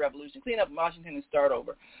 Time for a revolution. Clean up Washington and start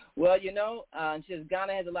over. Well, she says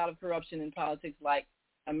Ghana has a lot of corruption in politics like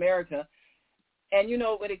America. And,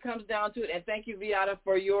 when it comes down to it, and thank you, Viata,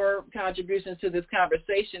 for your contributions to this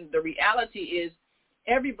conversation, the reality is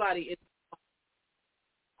everybody is their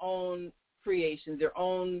own creations, their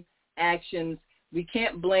own actions. We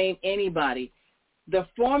can't blame anybody. The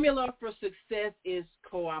formula for success is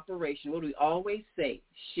cooperation. What do we always say?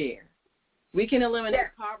 Share. We can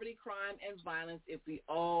eliminate poverty, crime, and violence if we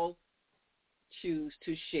all choose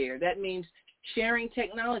to share. That means sharing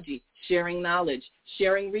technology, sharing knowledge,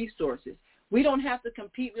 sharing resources. We don't have to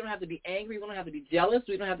compete. We don't have to be angry. We don't have to be jealous.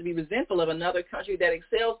 We don't have to be resentful of another country that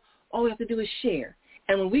excels. All we have to do is share.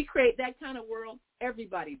 And when we create that kind of world,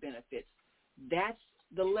 everybody benefits. That's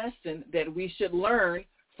the lesson that we should learn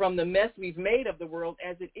from the mess we've made of the world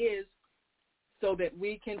as it is, so that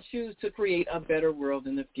we can choose to create a better world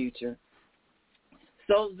in the future.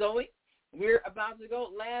 So, Zoe, we're about to go.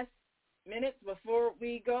 Last minutes before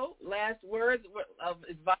we go, last words of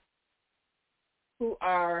advice who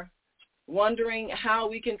are wondering how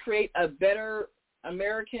we can create a better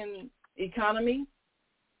American economy.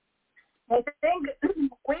 I think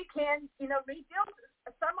we can, rebuild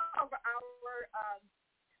some of our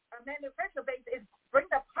manufacturing base is bring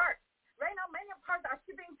the parts. Right now, many parts are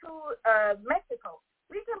shipping to Mexico.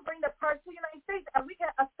 We can bring the parts to the United States and we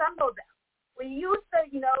can assemble them. We use the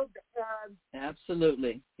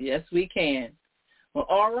Absolutely. Yes, we can. Well,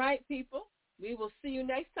 all right, people. We will see you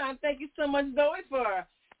next time. Thank you so much, Zoe, for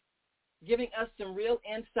giving us some real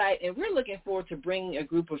insight. And we're looking forward to bringing a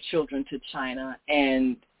group of children to China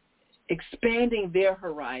and expanding their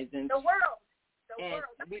horizons. The world.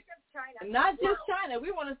 Not just China.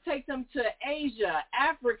 We want to take them to Asia,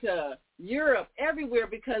 Africa, Europe, everywhere,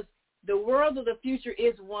 because the world of the future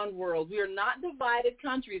is one world. We are not divided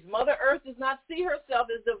countries. Mother Earth does not see herself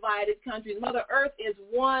as divided countries. Mother Earth is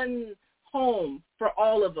one home for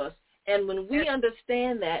all of us. And when we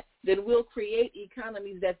understand that, then we'll create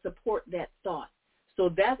economies that support that thought. So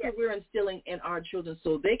that's what we're instilling in our children,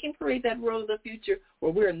 so they can create that world of the future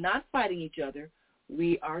where we're not fighting each other.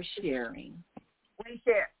 We are sharing. We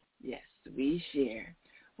share. Yes, we share.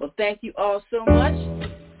 Well, thank you all so much.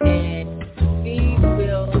 And we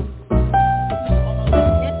will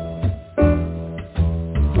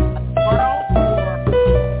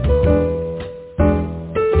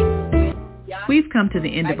We've come to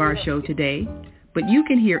the end of our show today, but you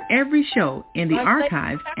can hear every show in the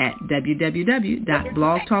archives at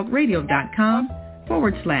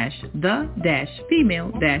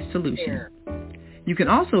www.blogtalkradio.com/the-female-solution. You can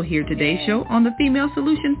also hear today's show on the Female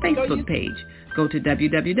Solution Facebook page. Go to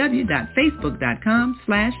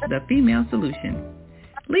www.facebook.com/thefemalesolution.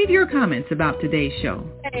 Leave your comments about today's show.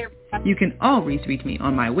 You can always reach me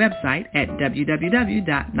on my website at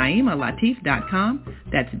www.naimalatif.com.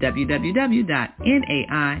 That's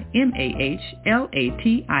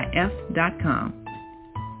www.naimalatif.com.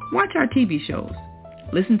 Watch our TV shows,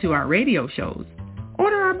 listen to our radio shows,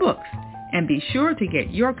 order our books, and be sure to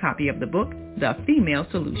get your copy of the book, The Female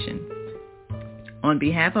Solution. On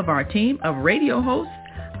behalf of our team of radio hosts,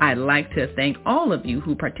 I'd like to thank all of you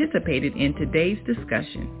who participated in today's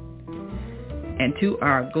discussion. And to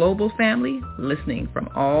our global family listening from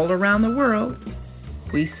all around the world,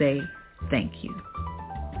 we say thank you.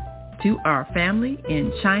 To our family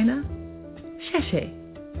in China, Sheshe,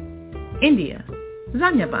 India,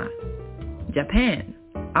 Zanyaba, Japan,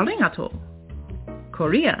 Arigato,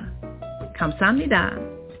 Korea, Kamsahamnida,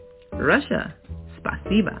 Russia,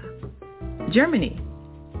 Spasiba, Germany,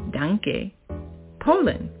 Danke,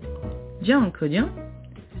 Poland, Dziękuję,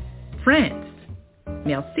 France,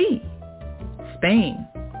 Merci, Spain,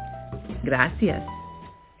 Gracias,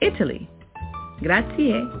 Italy,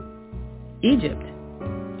 Grazie, Egypt,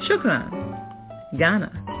 Shukran,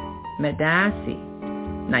 Ghana, Medasi,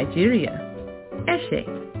 Nigeria, Eshe,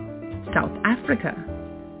 South Africa,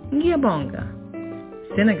 Ngiyabonga,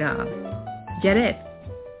 Senegal, Jerez,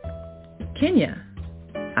 Kenya,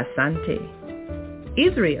 Asante,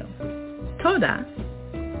 Israel, Toda,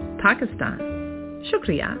 Pakistan,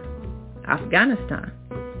 Shukriya, Afghanistan,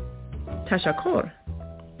 Tashakkur,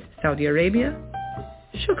 Saudi Arabia,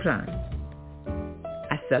 Shukran.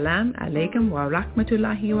 Assalamu alaikum wa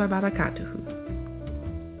rahmatullahi wa barakatuhu.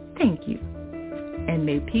 Thank you, and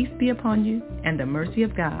may peace be upon you and the mercy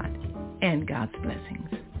of God and God's blessings.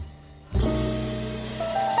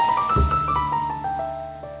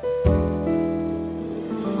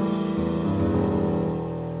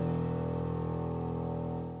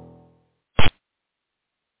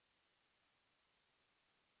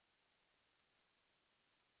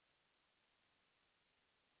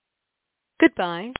 Goodbye.